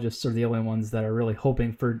pathologists are the only ones that are really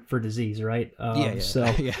hoping for disease, right? So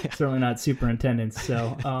certainly not superintendents.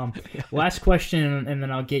 So last question, and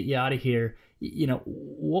then I'll get you out of here.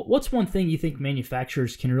 What's one thing you think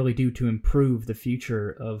manufacturers can really do to improve the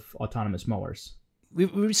future of autonomous mowers?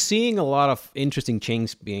 We're seeing a lot of interesting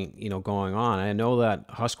changes being, going on. I know that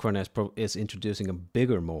Husqvarna is introducing a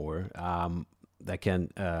bigger mower that can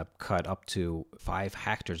cut up to 5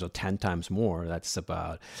 hectares or 10 times more. That's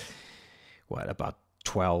about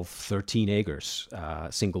 12, 13 acres,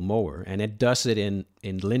 single mower. And it does it in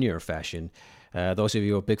linear fashion. Those of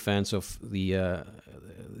you who are big fans of the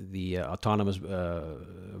autonomous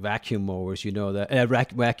vacuum mowers,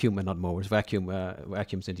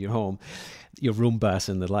 vacuums into your home, your Roombas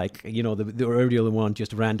and the like. The earlier one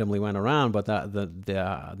just randomly went around, but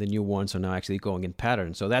the new ones are now actually going in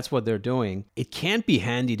patterns. So that's what they're doing. It can be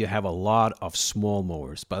handy to have a lot of small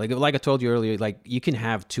mowers, but like I told you earlier, like you can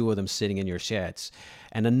have 2 of them sitting in your sheds.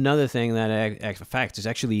 And another thing that affects is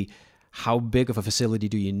actually how big of a facility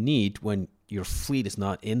do you need when your fleet is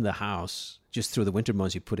not in the house. Just through the winter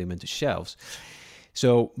months, you put them into shelves.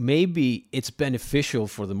 So maybe it's beneficial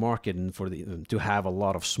for the market and to have a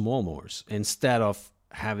lot of small mowers instead of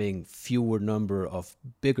having fewer number of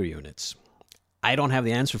bigger units. I don't have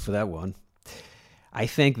the answer for that one. I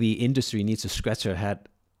think the industry needs to scratch their head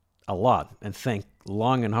a lot and think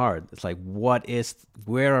long and hard. It's like,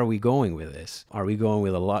 where are we going with this? Are we going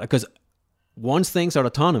with a lot? Because once things are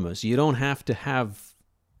autonomous, you don't have to have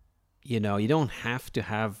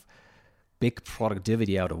big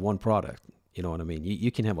productivity out of one product. You know what I mean?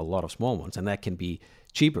 You can have a lot of small ones, and that can be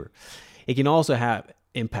cheaper. It can also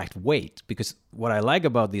impact weight, because what I like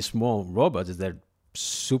about these small robots is they're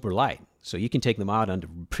super light. So you can take them out under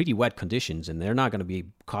pretty wet conditions, and they're not going to be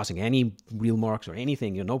causing any real marks or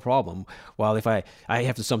anything, no problem. While if I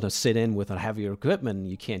have to sometimes sit in with a heavier equipment,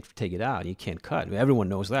 you can't take it out, you can't cut. Everyone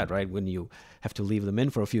knows that, right? When you have to leave them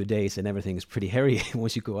in for a few days and everything is pretty hairy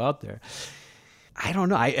once you go out there. I don't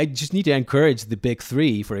know. I just need to encourage the big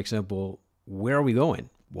three, for example. Where are we going?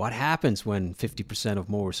 What happens when 50% of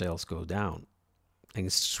mower sales go down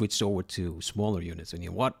and switch over to smaller units? And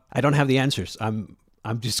what? I don't have the answers.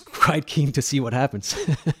 I'm just quite keen to see what happens.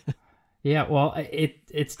 Yeah, well,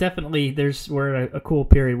 it's definitely, we're at a cool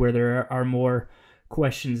period where there are more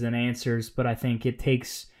questions than answers, but I think it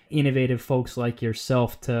takes innovative folks like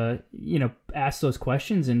yourself to, ask those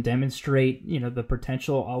questions and demonstrate, the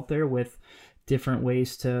potential out there with different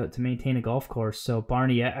ways to maintain a golf course. So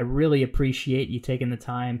Barney, I really appreciate you taking the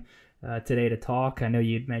time today to talk. I know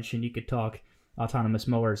you'd mentioned you could talk autonomous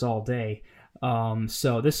mowers all day.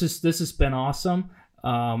 So this has been awesome.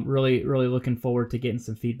 Really looking forward to getting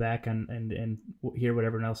some feedback and hear what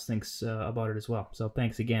everyone else thinks about it as well. So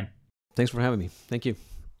thanks again. Thanks for having me. Thank you.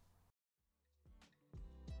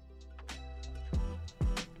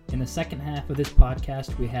 In the second half of this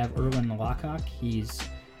podcast, we have Erwin Lockock. He's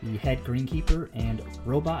the head greenkeeper and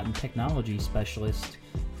robot and technology specialist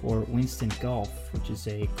for Winston Golf, which is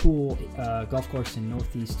a cool golf course in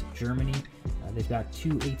northeast Germany. They've got 2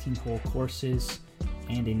 18-hole courses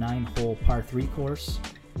and a 9-hole par 3 course.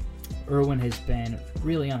 Erwin has been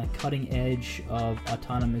really on the cutting edge of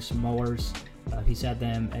autonomous mowers. He's had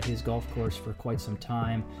them at his golf course for quite some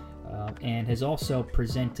time, and has also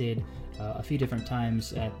presented a few different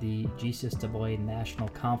times at the GCSAA National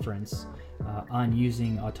Conference on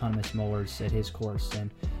using autonomous mowers at his course.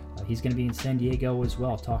 And he's going to be in San Diego as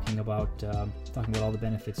well, talking about all the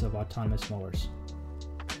benefits of autonomous mowers.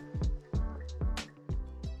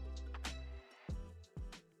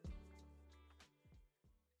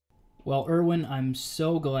 Well, Erwin, I'm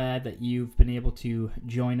so glad that you've been able to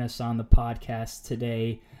join us on the podcast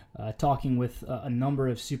today, talking with a number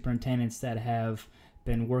of superintendents that have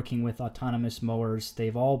been working with autonomous mowers.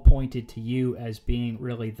 They've all pointed to you as being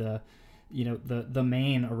really the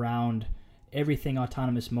main around everything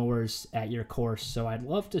autonomous mowers at your course. So I'd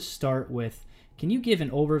love to start with, can you give an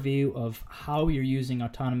overview of how you're using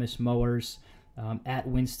autonomous mowers at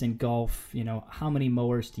Winston Golf? How many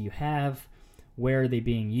mowers do you have? Where are they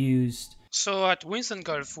being used? So at Winston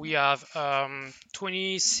Golf, we have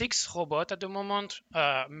 26 robots at the moment,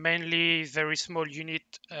 mainly very small unit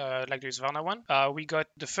like the Husqvarna one. We got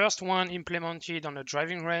the first one implemented on a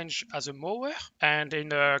driving range as a mower, and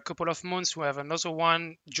in a couple of months we have another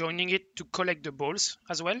one joining it to collect the balls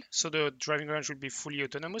as well. So the driving range will be fully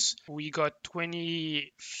autonomous. We got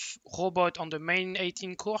 20 robots on the main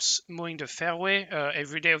 18 course mowing the fairway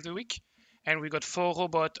every day of the week. And we got 4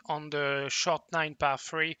 robots on the short 9 par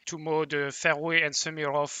 3 to mow the fairway and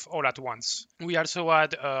semi-rough all at once. We also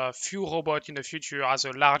had a few robots in the future as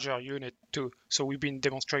a larger unit too. So we've been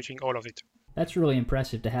demonstrating all of it. That's really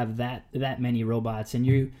impressive to have that many robots. And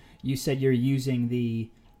you said you're using the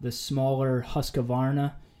smaller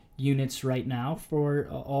Husqvarna units right now for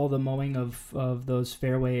all the mowing of those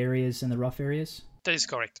fairway areas and the rough areas? That is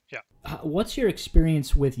correct, yeah. What's your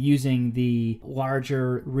experience with using the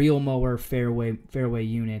larger real mower fairway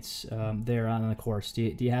units there on the course?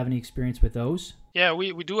 Do you have any experience with those? Yeah,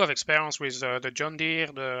 we do have experience with the John Deere,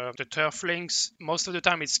 the Turflings. Most of the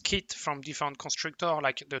time it's kit from different constructor,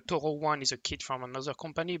 like the Toro one is a kit from another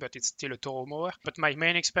company, but it's still a Toro mower. But my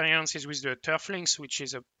main experience is with the Turflings, which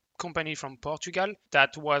is a company from Portugal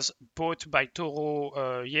that was bought by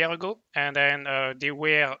Toro a year ago, and then they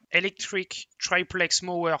were electric triplex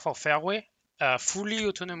mower for fairway, fully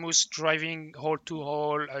autonomous driving hole to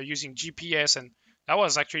hole using GPS, and that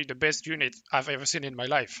was actually the best unit I've ever seen in my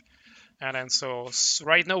life. And then so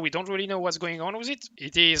right now we don't really know what's going on with it.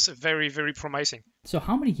 It is very, very promising. So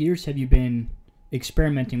how many years have you been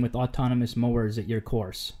experimenting with autonomous mowers at your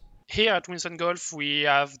course? Here at Winston Golf we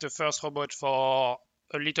have the first robot for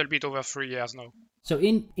a little bit over 3 years now. So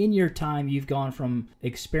in your time, you've gone from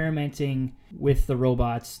experimenting with the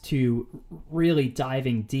robots to really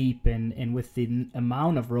diving deep, and with the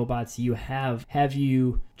amount of robots you have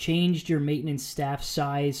you changed your maintenance staff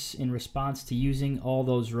size in response to using all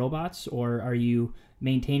those robots, or are you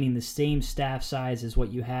maintaining the same staff size as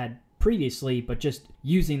what you had previously, but just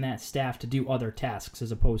using that staff to do other tasks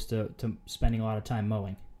as opposed to spending a lot of time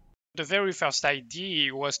mowing? The very first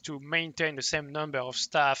idea was to maintain the same number of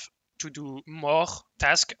staff to do more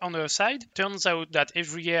tasks on the side. Turns out that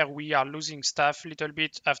every year we are losing staff a little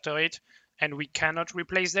bit after it, and we cannot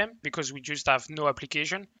replace them because we just have no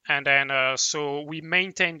application. And then so we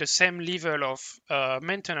maintain the same level of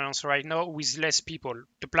maintenance right now with less people.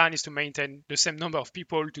 The plan is to maintain the same number of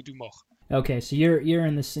people to do more. Okay, so you're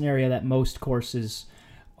in the scenario that most courses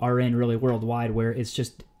are in really worldwide, where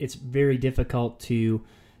it's very difficult to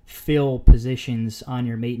fill positions on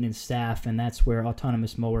your maintenance staff, and that's where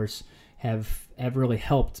autonomous mowers have really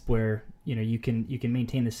helped, where you can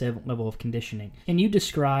maintain the same level of conditioning. Can you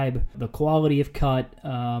describe the quality of cut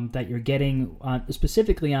that you're getting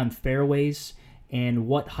specifically on fairways, and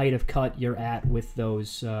what height of cut you're at with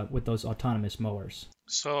those autonomous mowers?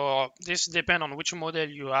 So this depends on which model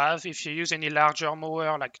you have. If you use any larger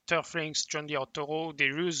mower like Turflings, John Deere, or Toro, they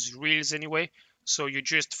use reels anyway, so you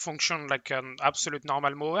just function like an absolute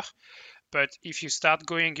normal mower. But if you start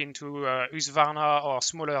going into Husqvarna or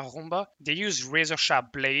smaller Roomba, they use razor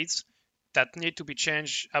sharp blades that need to be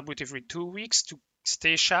changed about every 2 weeks to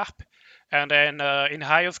stay sharp. And then in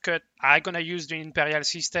high of cut, I'm gonna use the Imperial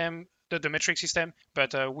system, the metric system,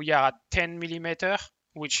 but we are at 10 millimeter,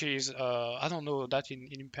 which is I don't know that in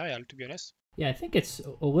Imperial, to be honest. Yeah, I think it's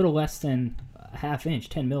a little less than a half inch,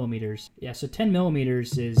 10 millimeters. Yeah, so 10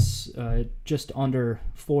 millimeters is just under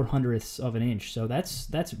 4/100ths of an inch. So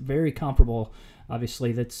that's very comparable.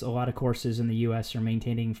 Obviously, that's a lot of courses in the U.S. are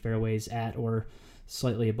maintaining fairways at or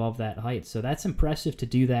slightly above that height. So that's impressive to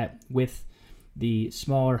do that with the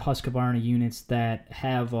smaller Husqvarna units that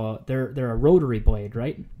have they're a rotary blade,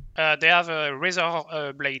 right? They have a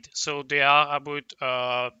razor blade, so they are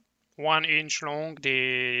about 1 inch long.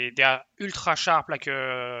 They are ultra sharp, like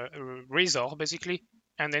a razor basically,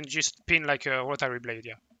 and then just pin like a rotary blade.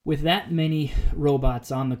 Yeah. With that many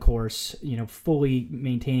robots on the course, fully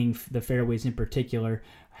maintaining the fairways in particular,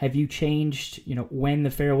 have you changed, when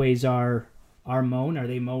the fairways are mown? Are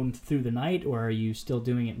they mown through the night, or are you still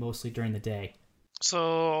doing it mostly during the day?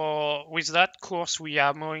 So with that course, we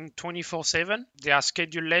are mowing 24/7. They are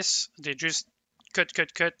scheduleless. They just cut,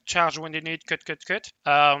 charge when they need, cut.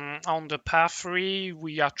 On the par 3,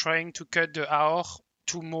 we are trying to cut the hour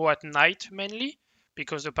to mow at night mainly,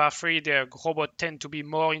 because the par 3, the robots tend to be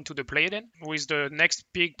more into the play then. With the next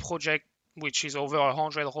big project, which is over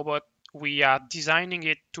 100 robots, we are designing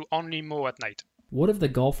it to only mow at night. What of the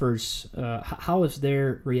golfers? How is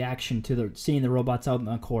their reaction to seeing the robots out on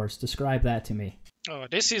the course? Describe that to me. Oh,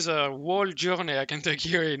 this is a whole journey I can take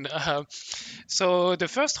you in. So the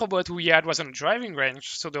first robot we had was on a driving range.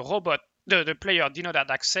 So the player did not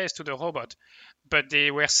have access to the robot, but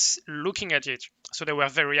they were looking at it. So they were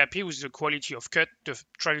very happy with the quality of cut, the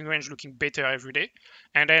driving range looking better every day.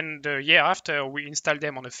 And then the year after, we installed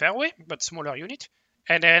them on a fairway, but smaller unit.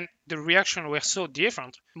 And then the reaction were so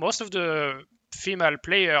different. Most of the female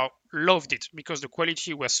player loved it because the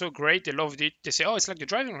quality was so great. They loved it. They say, oh, it's like the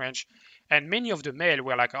driving range. And many of the male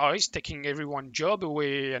were like, oh, it's taking everyone's job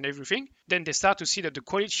away and everything. Then they start to see that the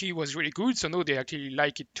quality was really good. So now they actually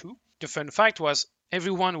like it too. The fun fact was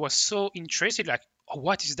everyone was so interested, like, oh,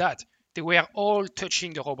 what is that? They were all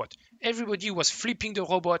touching the robot. Everybody was flipping the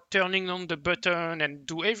robot, turning on the button and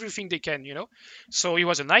do everything they can, So it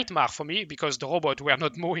was a nightmare for me because the robot were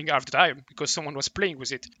not mowing half the time because someone was playing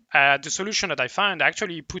with it. The solution that I found, I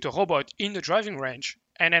actually put a robot in the driving range.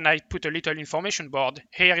 And then I put a little information board.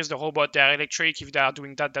 Here is the robot. They are electric. If they are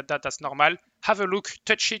doing that's normal. Have a look,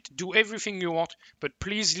 touch it, do everything you want, but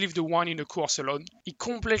please leave the one in the course alone. It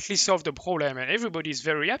completely solved the problem, and everybody is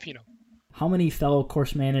very happy now. How many fellow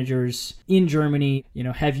course managers in Germany,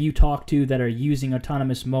 have you talked to that are using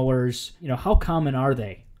autonomous mowers? How common are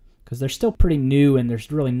they? Because they're still pretty new, and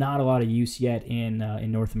there's really not a lot of use yet in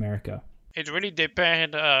North America. It really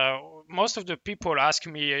depends. Most of the people ask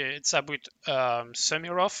me it's about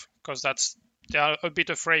semi-rough, because they are a bit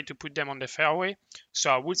afraid to put them on the fairway. So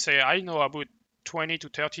I would say I know about 20 to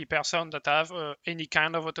 30% that have any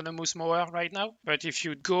kind of autonomous mower right now. But if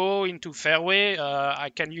you go into fairway, I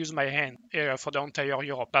can use my hand for the entire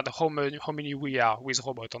Europe. That's how many we are with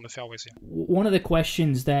robot on the fairways here. One of the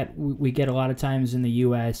questions that we get a lot of times in the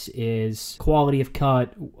U.S. is quality of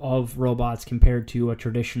cut of robots compared to a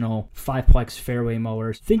traditional 5-plex fairway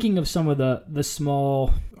mower. Thinking of some of the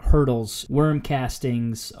small hurdles, worm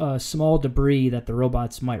castings, small debris that the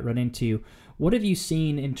robots might run into, what have you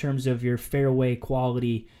seen in terms of your fairway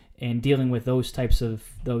quality and dealing with those types of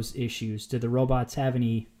issues? Do the robots have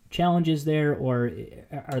any challenges there, or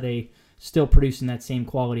are they still producing that same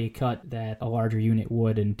quality cut that a larger unit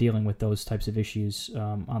would and dealing with those types of issues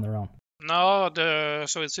on their own? No,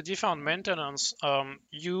 so it's a different maintenance.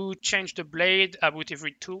 You change the blade about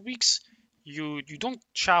every 2 weeks. You don't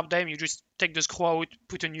sharp them, you just take the screw out,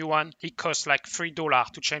 put a new one. It costs like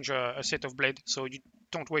 $3 to change a set of blade. So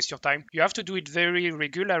don't waste your time. You have to do it very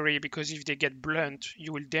regularly because if they get blunt,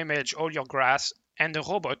 you will damage all your grass. And the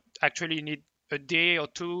robot actually need a day or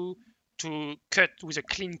two to cut with a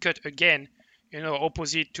clean cut again,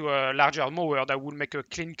 opposite to a larger mower that will make a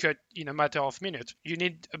clean cut in a matter of minutes. You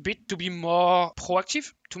need a bit to be more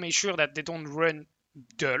proactive to make sure that they don't run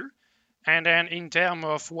dull. And then in terms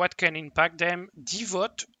of what can impact them,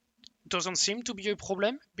 divot doesn't seem to be a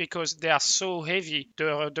problem because they are so heavy.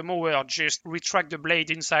 The mower just retract the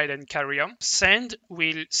blade inside and carry on. Sand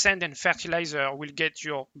and fertilizer will get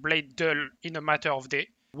your blade dull in a matter of day.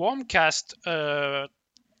 Worm cast dull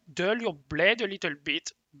your blade a little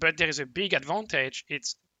bit, but there is a big advantage.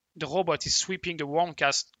 It's the robot is sweeping the worm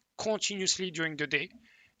cast continuously during the day,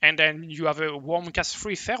 and then you have a worm cast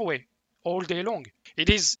free fairway all day long. It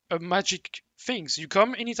is a magic thing. You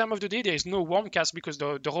come any time of the day, there is no worm cast because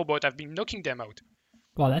the robot have been knocking them out.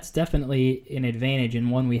 Well, that's definitely an advantage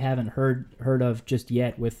and one we haven't heard of just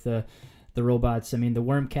yet with the robots. I mean, the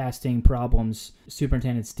worm casting problems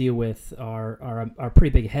superintendents deal with are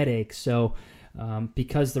pretty big headaches. So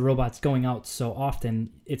because the robot's going out so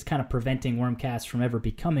often, it's kind of preventing worm casts from ever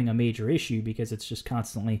becoming a major issue because it's just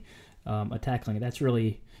constantly tackling it. That's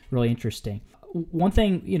really, really interesting. One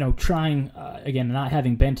thing, trying, again, not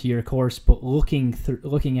having been to your course, but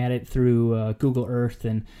looking at it through Google Earth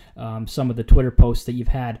and some of the Twitter posts that you've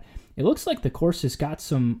had, it looks like the course has got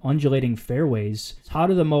some undulating fairways. How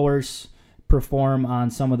do the mowers perform on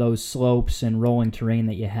some of those slopes and rolling terrain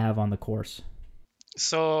that you have on the course?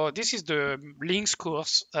 So this is the Lynx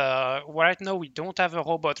course. Right now we don't have a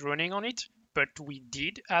robot running on it, but we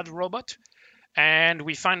did add a robot. And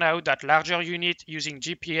we found out that larger unit using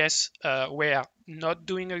GPS were not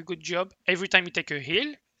doing a good job. Every time you take a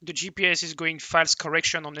hill, the GPS is going false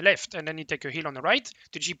correction on the left, and then you take a hill on the right,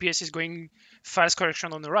 the GPS is going false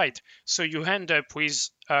correction on the right. So you end up with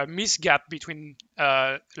a misgap between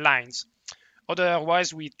lines.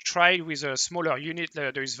 Otherwise, we tried with a smaller unit,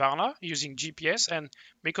 the Husqvarna, using GPS, and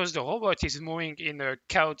because the robot is moving in a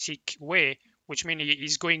chaotic way, which means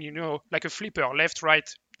he's going, like a flipper, left, right,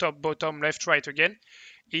 top, bottom, left, right again,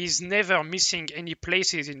 he's never missing any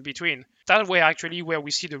places in between. That's where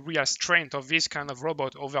we see the real strength of this kind of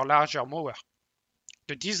robot over larger mower.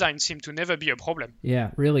 The design seemed to never be a problem.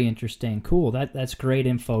 Yeah, really interesting. Cool. That's great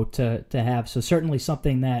info to have. So certainly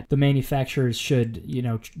something that the manufacturers should,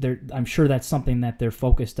 I'm sure that's something that they're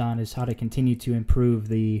focused on is how to continue to improve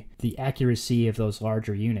the accuracy of those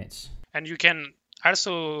larger units. And you can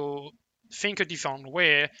also think a different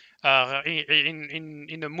way.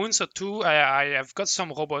 In a month or two, I have got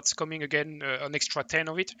some robots coming again, an extra 10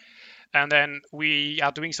 of it. And then we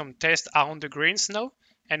are doing some tests around the greens now.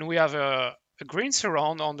 And we have a green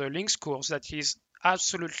surround on the Lynx course that is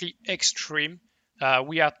absolutely extreme.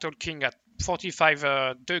 We are talking at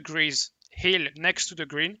 45 degrees hill next to the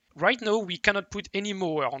green. Right now, we cannot put any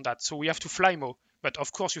mower on that, so we have to fly mow. But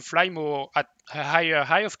of course, you fly mow at a higher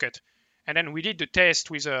high of cut. And then we did the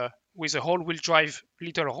test with a all-wheel drive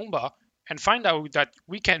little Roomba and find out that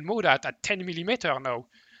we can mow that at 10 millimeter now.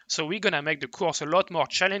 So we're gonna make the course a lot more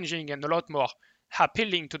challenging and a lot more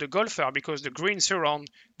appealing to the golfer because the green surround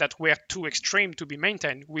that were too extreme to be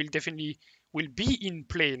maintained will be in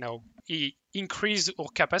play now. Increase our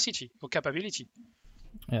capability.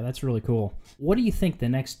 Yeah, that's really cool. What do you think the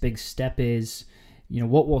next big step is?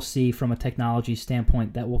 What we'll see from a technology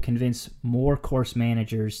standpoint that will convince more course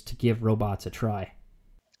managers to give robots a try?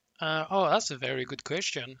 That's a very good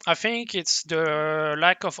question. I think it's the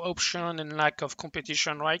lack of option and lack of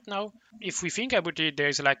competition right now. If we think about it,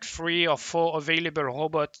 there's like 3 or 4 available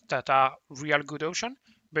robots that are real good option,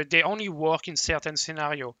 but they only work in certain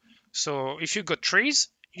scenario. So if you got trees,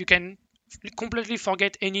 you can completely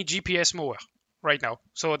forget any GPS mower right now.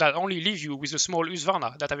 So that only leave you with a small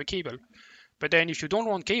Husqvarna that have a cable. But then if you don't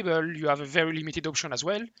want cable, you have a very limited option as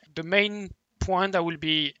well. The main point that will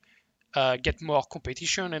be get more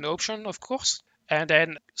competition and option, of course, and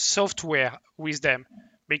then software with them,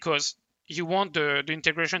 because you want the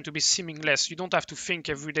integration to be seamless. You don't have to think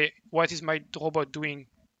every day, what is my robot doing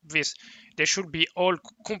this? They should be all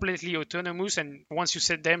completely autonomous, and once you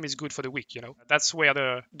set them, it's good for the week. That's where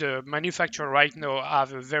the manufacturer right now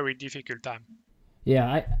have a very difficult time.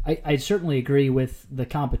 Yeah, I certainly agree with the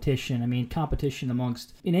competition. I mean, competition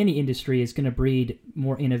in any industry is going to breed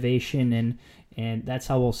more innovation, and that's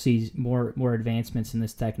how we'll see more advancements in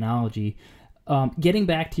this technology. Getting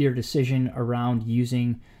back to your decision around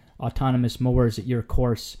using autonomous mowers at your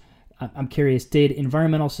course, I'm curious, did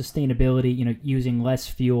environmental sustainability, using less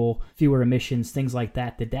fuel, fewer emissions, things like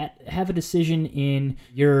that, did that have a decision in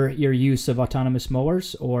your use of autonomous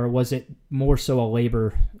mowers, or was it more so a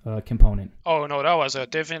labor component? Oh no, that was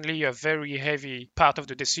definitely a very heavy part of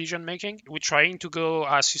the decision making. We're trying to go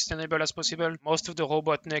as sustainable as possible. Most of the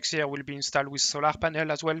robot next year will be installed with solar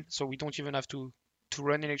panel as well, so we don't even have to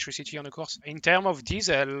run electricity on the course. In terms of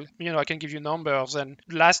diesel, I can give you numbers. And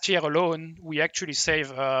last year alone, we actually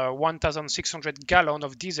saved 1,600 gallons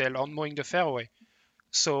of diesel on mowing the fairway.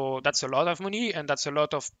 So that's a lot of money, and that's a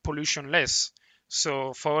lot of pollution less.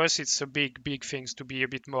 So for us, it's a big, big thing to be a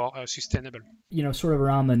bit more sustainable. Sort of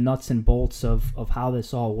around the nuts and bolts of how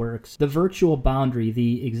this all works. The virtual boundary,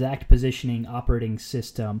 the exact positioning operating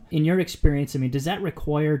system, in your experience, does that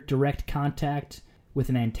require direct contact with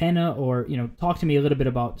an antenna, or talk to me a little bit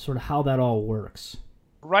about sort of how that all works?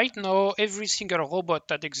 Right now, every single robot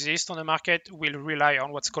that exists on the market will rely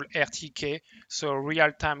on what's called RTK, so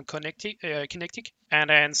real-time kinetic. And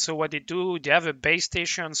then, so what they do, they have a base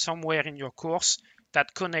station somewhere in your course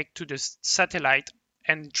that connect to the satellite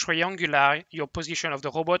and triangular your position of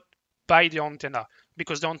the robot by the antenna.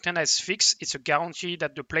 Because the antenna is fixed, it's a guarantee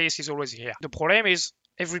that the place is always here. The problem is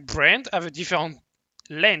every brand have a different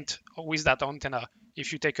length with that antenna.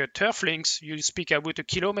 If you take a Turflynx, you speak about 1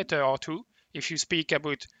 kilometer or 2. If you speak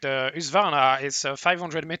about the Husqvarna, it's a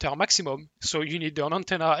 500 meter maximum. So you need an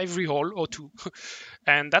antenna every hole or 2.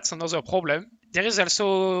 And that's another problem. There is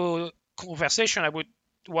also conversation about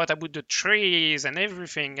what about the trees and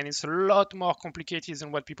everything. And it's a lot more complicated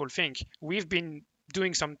than what people think. We've been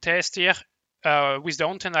doing some tests here with the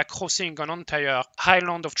antenna crossing an entire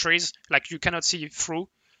highland of trees, like you cannot see through.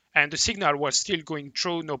 And the signal was still going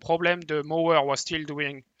through, no problem. The mower was still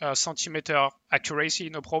doing centimeter accuracy,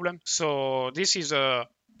 no problem. So this is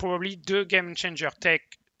probably the game changer tech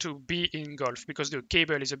to be in golf, because the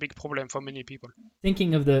cable is a big problem for many people.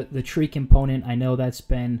 Thinking of the tree component, I know that's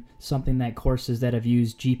been something that courses that have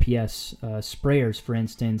used GPS sprayers, for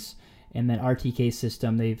instance, and that RTK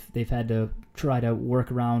system, they've had to try to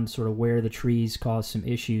work around sort of where the trees cause some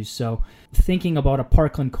issues. So thinking about a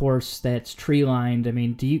Parkland course that's tree lined,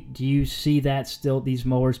 do you see that still, these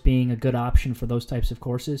mowers being a good option for those types of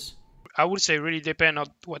courses? I would say really depend on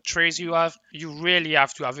what trees you have. You really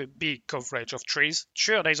have to have a big coverage of trees.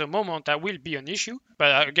 Sure, there's a moment that will be an issue,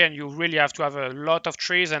 but again, you really have to have a lot of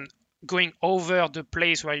trees and going over the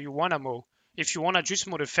place where you want to mow. If you want to just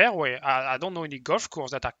mow the fairway, I don't know any golf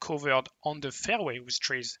course that are covered on the fairway with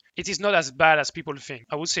trees. It is not as bad as people think.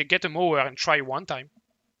 I would say get a mower and try one time.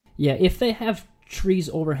 Yeah, if they have trees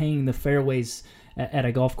overhanging the fairways at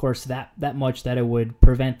a golf course that much that it would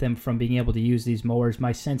prevent them from being able to use these mowers,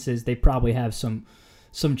 my sense is they probably have some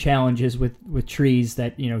challenges with trees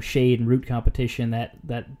that, shade and root competition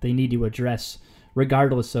that they need to address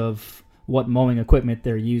regardless of what mowing equipment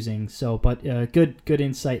they're using. So, but good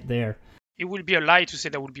insight there. It would be a lie to say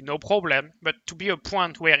there would be no problem, but to be a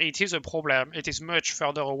point where it is a problem, it is much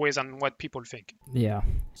further away than what people think. Yeah.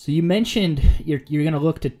 So you mentioned you're going to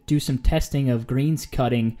look to do some testing of greens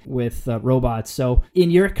cutting with robots. So in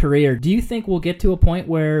your career, do you think we'll get to a point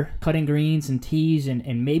where cutting greens and tees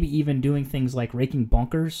and maybe even doing things like raking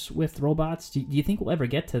bunkers with robots? Do you think we'll ever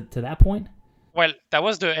get to that point? Well, that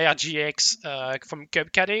was the RGX from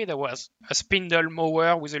Cub Cadet. There was a spindle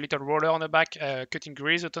mower with a little roller on the back cutting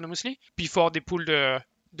greens autonomously before they pulled the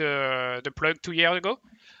plug 2 years ago.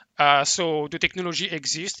 So the technology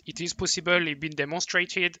exists. It is possible. It's been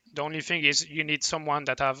demonstrated. The only thing is you need someone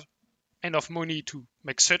that have enough money to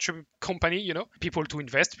make such a company, people to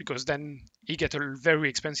invest, because then it gets very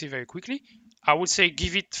expensive very quickly. I would say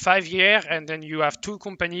give it 5 years and then you have 2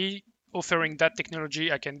 companies offering that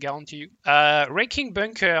technology, I can guarantee you. Raking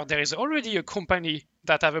bunker, there is already a company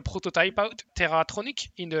that have a prototype out, Terratronic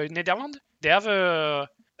in the Netherlands. They have a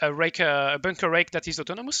bunker rake that is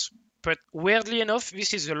autonomous. But weirdly enough,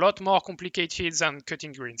 this is a lot more complicated than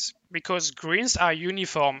cutting greens, because greens are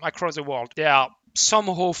uniform across the world. They are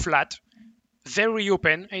somehow flat, very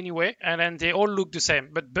open anyway, and then they all look the same.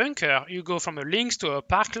 But bunker, you go from a links to a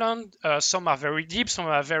parkland. Some are very deep, some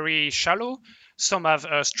are very shallow. Some have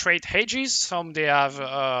straight hedges, some they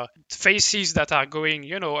have faces that are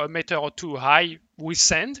going, a meter or 2 high with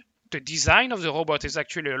sand. The design of the robot is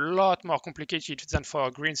actually a lot more complicated than for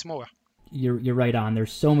a greens mower. You're right on.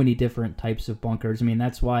 There's so many different types of bunkers.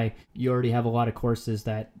 That's why you already have a lot of courses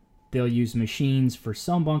that they'll use machines for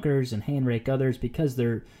some bunkers and hand rake others, because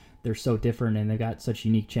they're so different and they've got such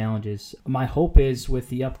unique challenges. My hope is with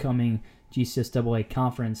the upcoming GCSAA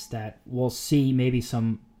conference that we'll see maybe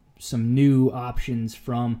some new options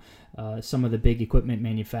from some of the big equipment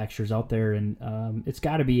manufacturers out there, and it's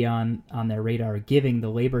got to be on their radar, given the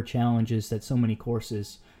labor challenges that so many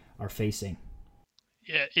courses are facing.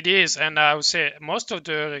 Yeah, it is, and I would say most of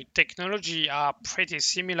the technology are pretty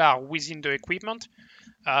similar within the equipment.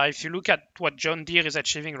 If you look at what John Deere is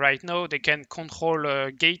achieving right now, they can control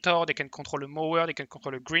a gator, they can control a mower, they can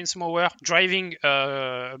control a greens mower. Driving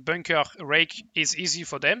a bunker rake is easy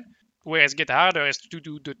for them. Whereas get harder is to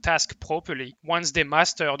do the task properly. Once they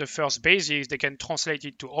master the first basics, they can translate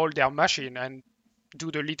it to all their machine and do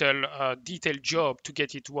the little detailed job to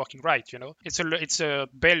get it working right. It's a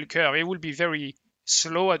bell curve. It will be very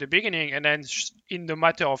slow at the beginning, and then in the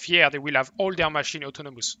matter of year, they will have all their machine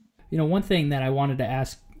autonomous. One thing that I wanted to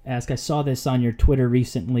ask, I saw this on your Twitter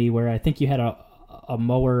recently, where I think you had a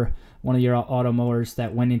mower, one of your auto mowers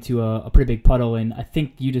that went into a pretty big puddle, and I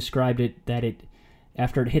think you described it that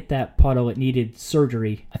after it hit that puddle, it needed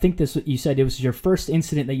surgery. I think you said it was your first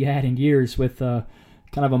incident that you had in years with kind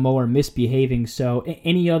of a mower misbehaving. So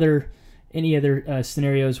any other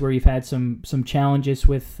scenarios where you've had some challenges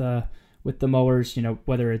with the mowers,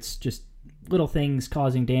 whether it's just little things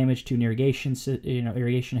causing damage to an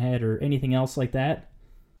irrigation head or anything else like that?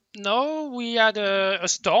 No, we had a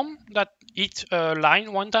storm that hit a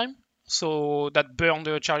line one time. So that burned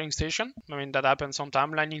the charging station. I mean, that happens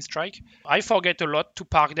sometimes, lightning strike. I forget a lot to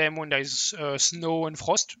park them when there is snow and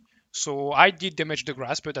frost. So I did damage the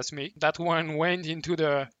grass, but that's me. That one went into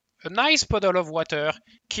a nice puddle of water,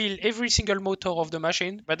 killed every single motor of the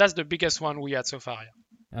machine. But that's the biggest one we had so far.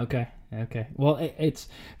 Okay. Well, it's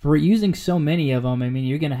for using so many of them. I mean,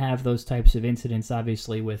 you're going to have those types of incidents,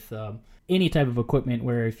 obviously, with any type of equipment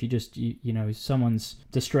where if you just, someone's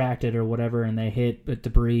distracted or whatever and they hit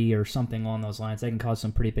debris or something along those lines, that can cause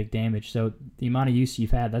some pretty big damage. So the amount of use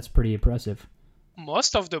you've had, that's pretty impressive.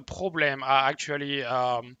 Most of the problem are actually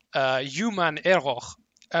human error.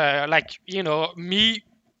 Me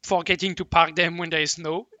forgetting to park them when there is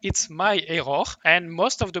snow. It's my error. And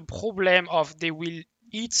most of the problem of they will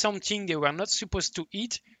eat something they were not supposed to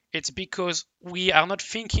eat, it's because we are not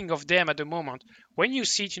thinking of them at the moment. When you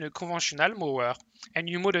sit in a conventional mower and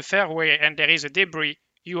you mow the fairway and there is a debris,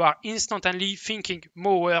 you are instantly thinking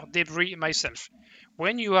mower, debris, myself.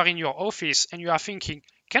 When you are in your office and you are thinking,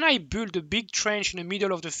 can I build a big trench in the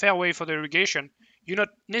middle of the fairway for the irrigation? You're not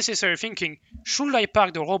necessarily thinking, should I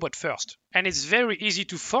park the robot first? And it's very easy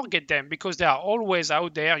to forget them because they are always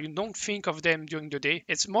out there. You don't think of them during the day.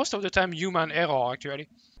 It's most of the time human error, actually.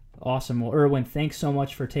 Awesome. Well, Erwin, thanks so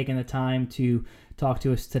much for taking the time to talk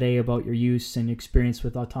to us today about your use and experience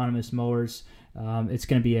with autonomous mowers. It's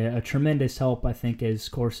going to be a tremendous help, I think, as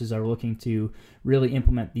courses are looking to really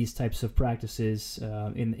implement these types of practices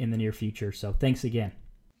in the near future. So thanks again.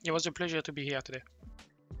 It was a pleasure to be here today.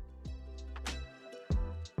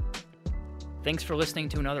 Thanks for listening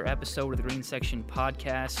to another episode of the Green Section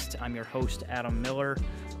Podcast. I'm your host, Adam Miller.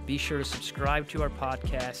 Be sure to subscribe to our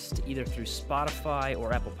podcast either through Spotify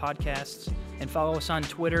or Apple Podcasts, and follow us on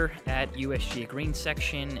Twitter at USGA Green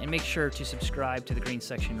Section, and make sure to subscribe to the Green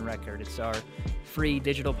Section Record. It's our free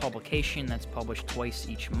digital publication that's published twice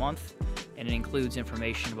each month, and it includes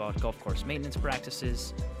information about golf course maintenance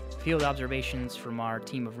practices, field observations from our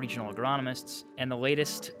team of regional agronomists, and the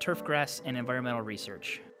latest turfgrass and environmental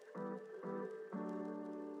research.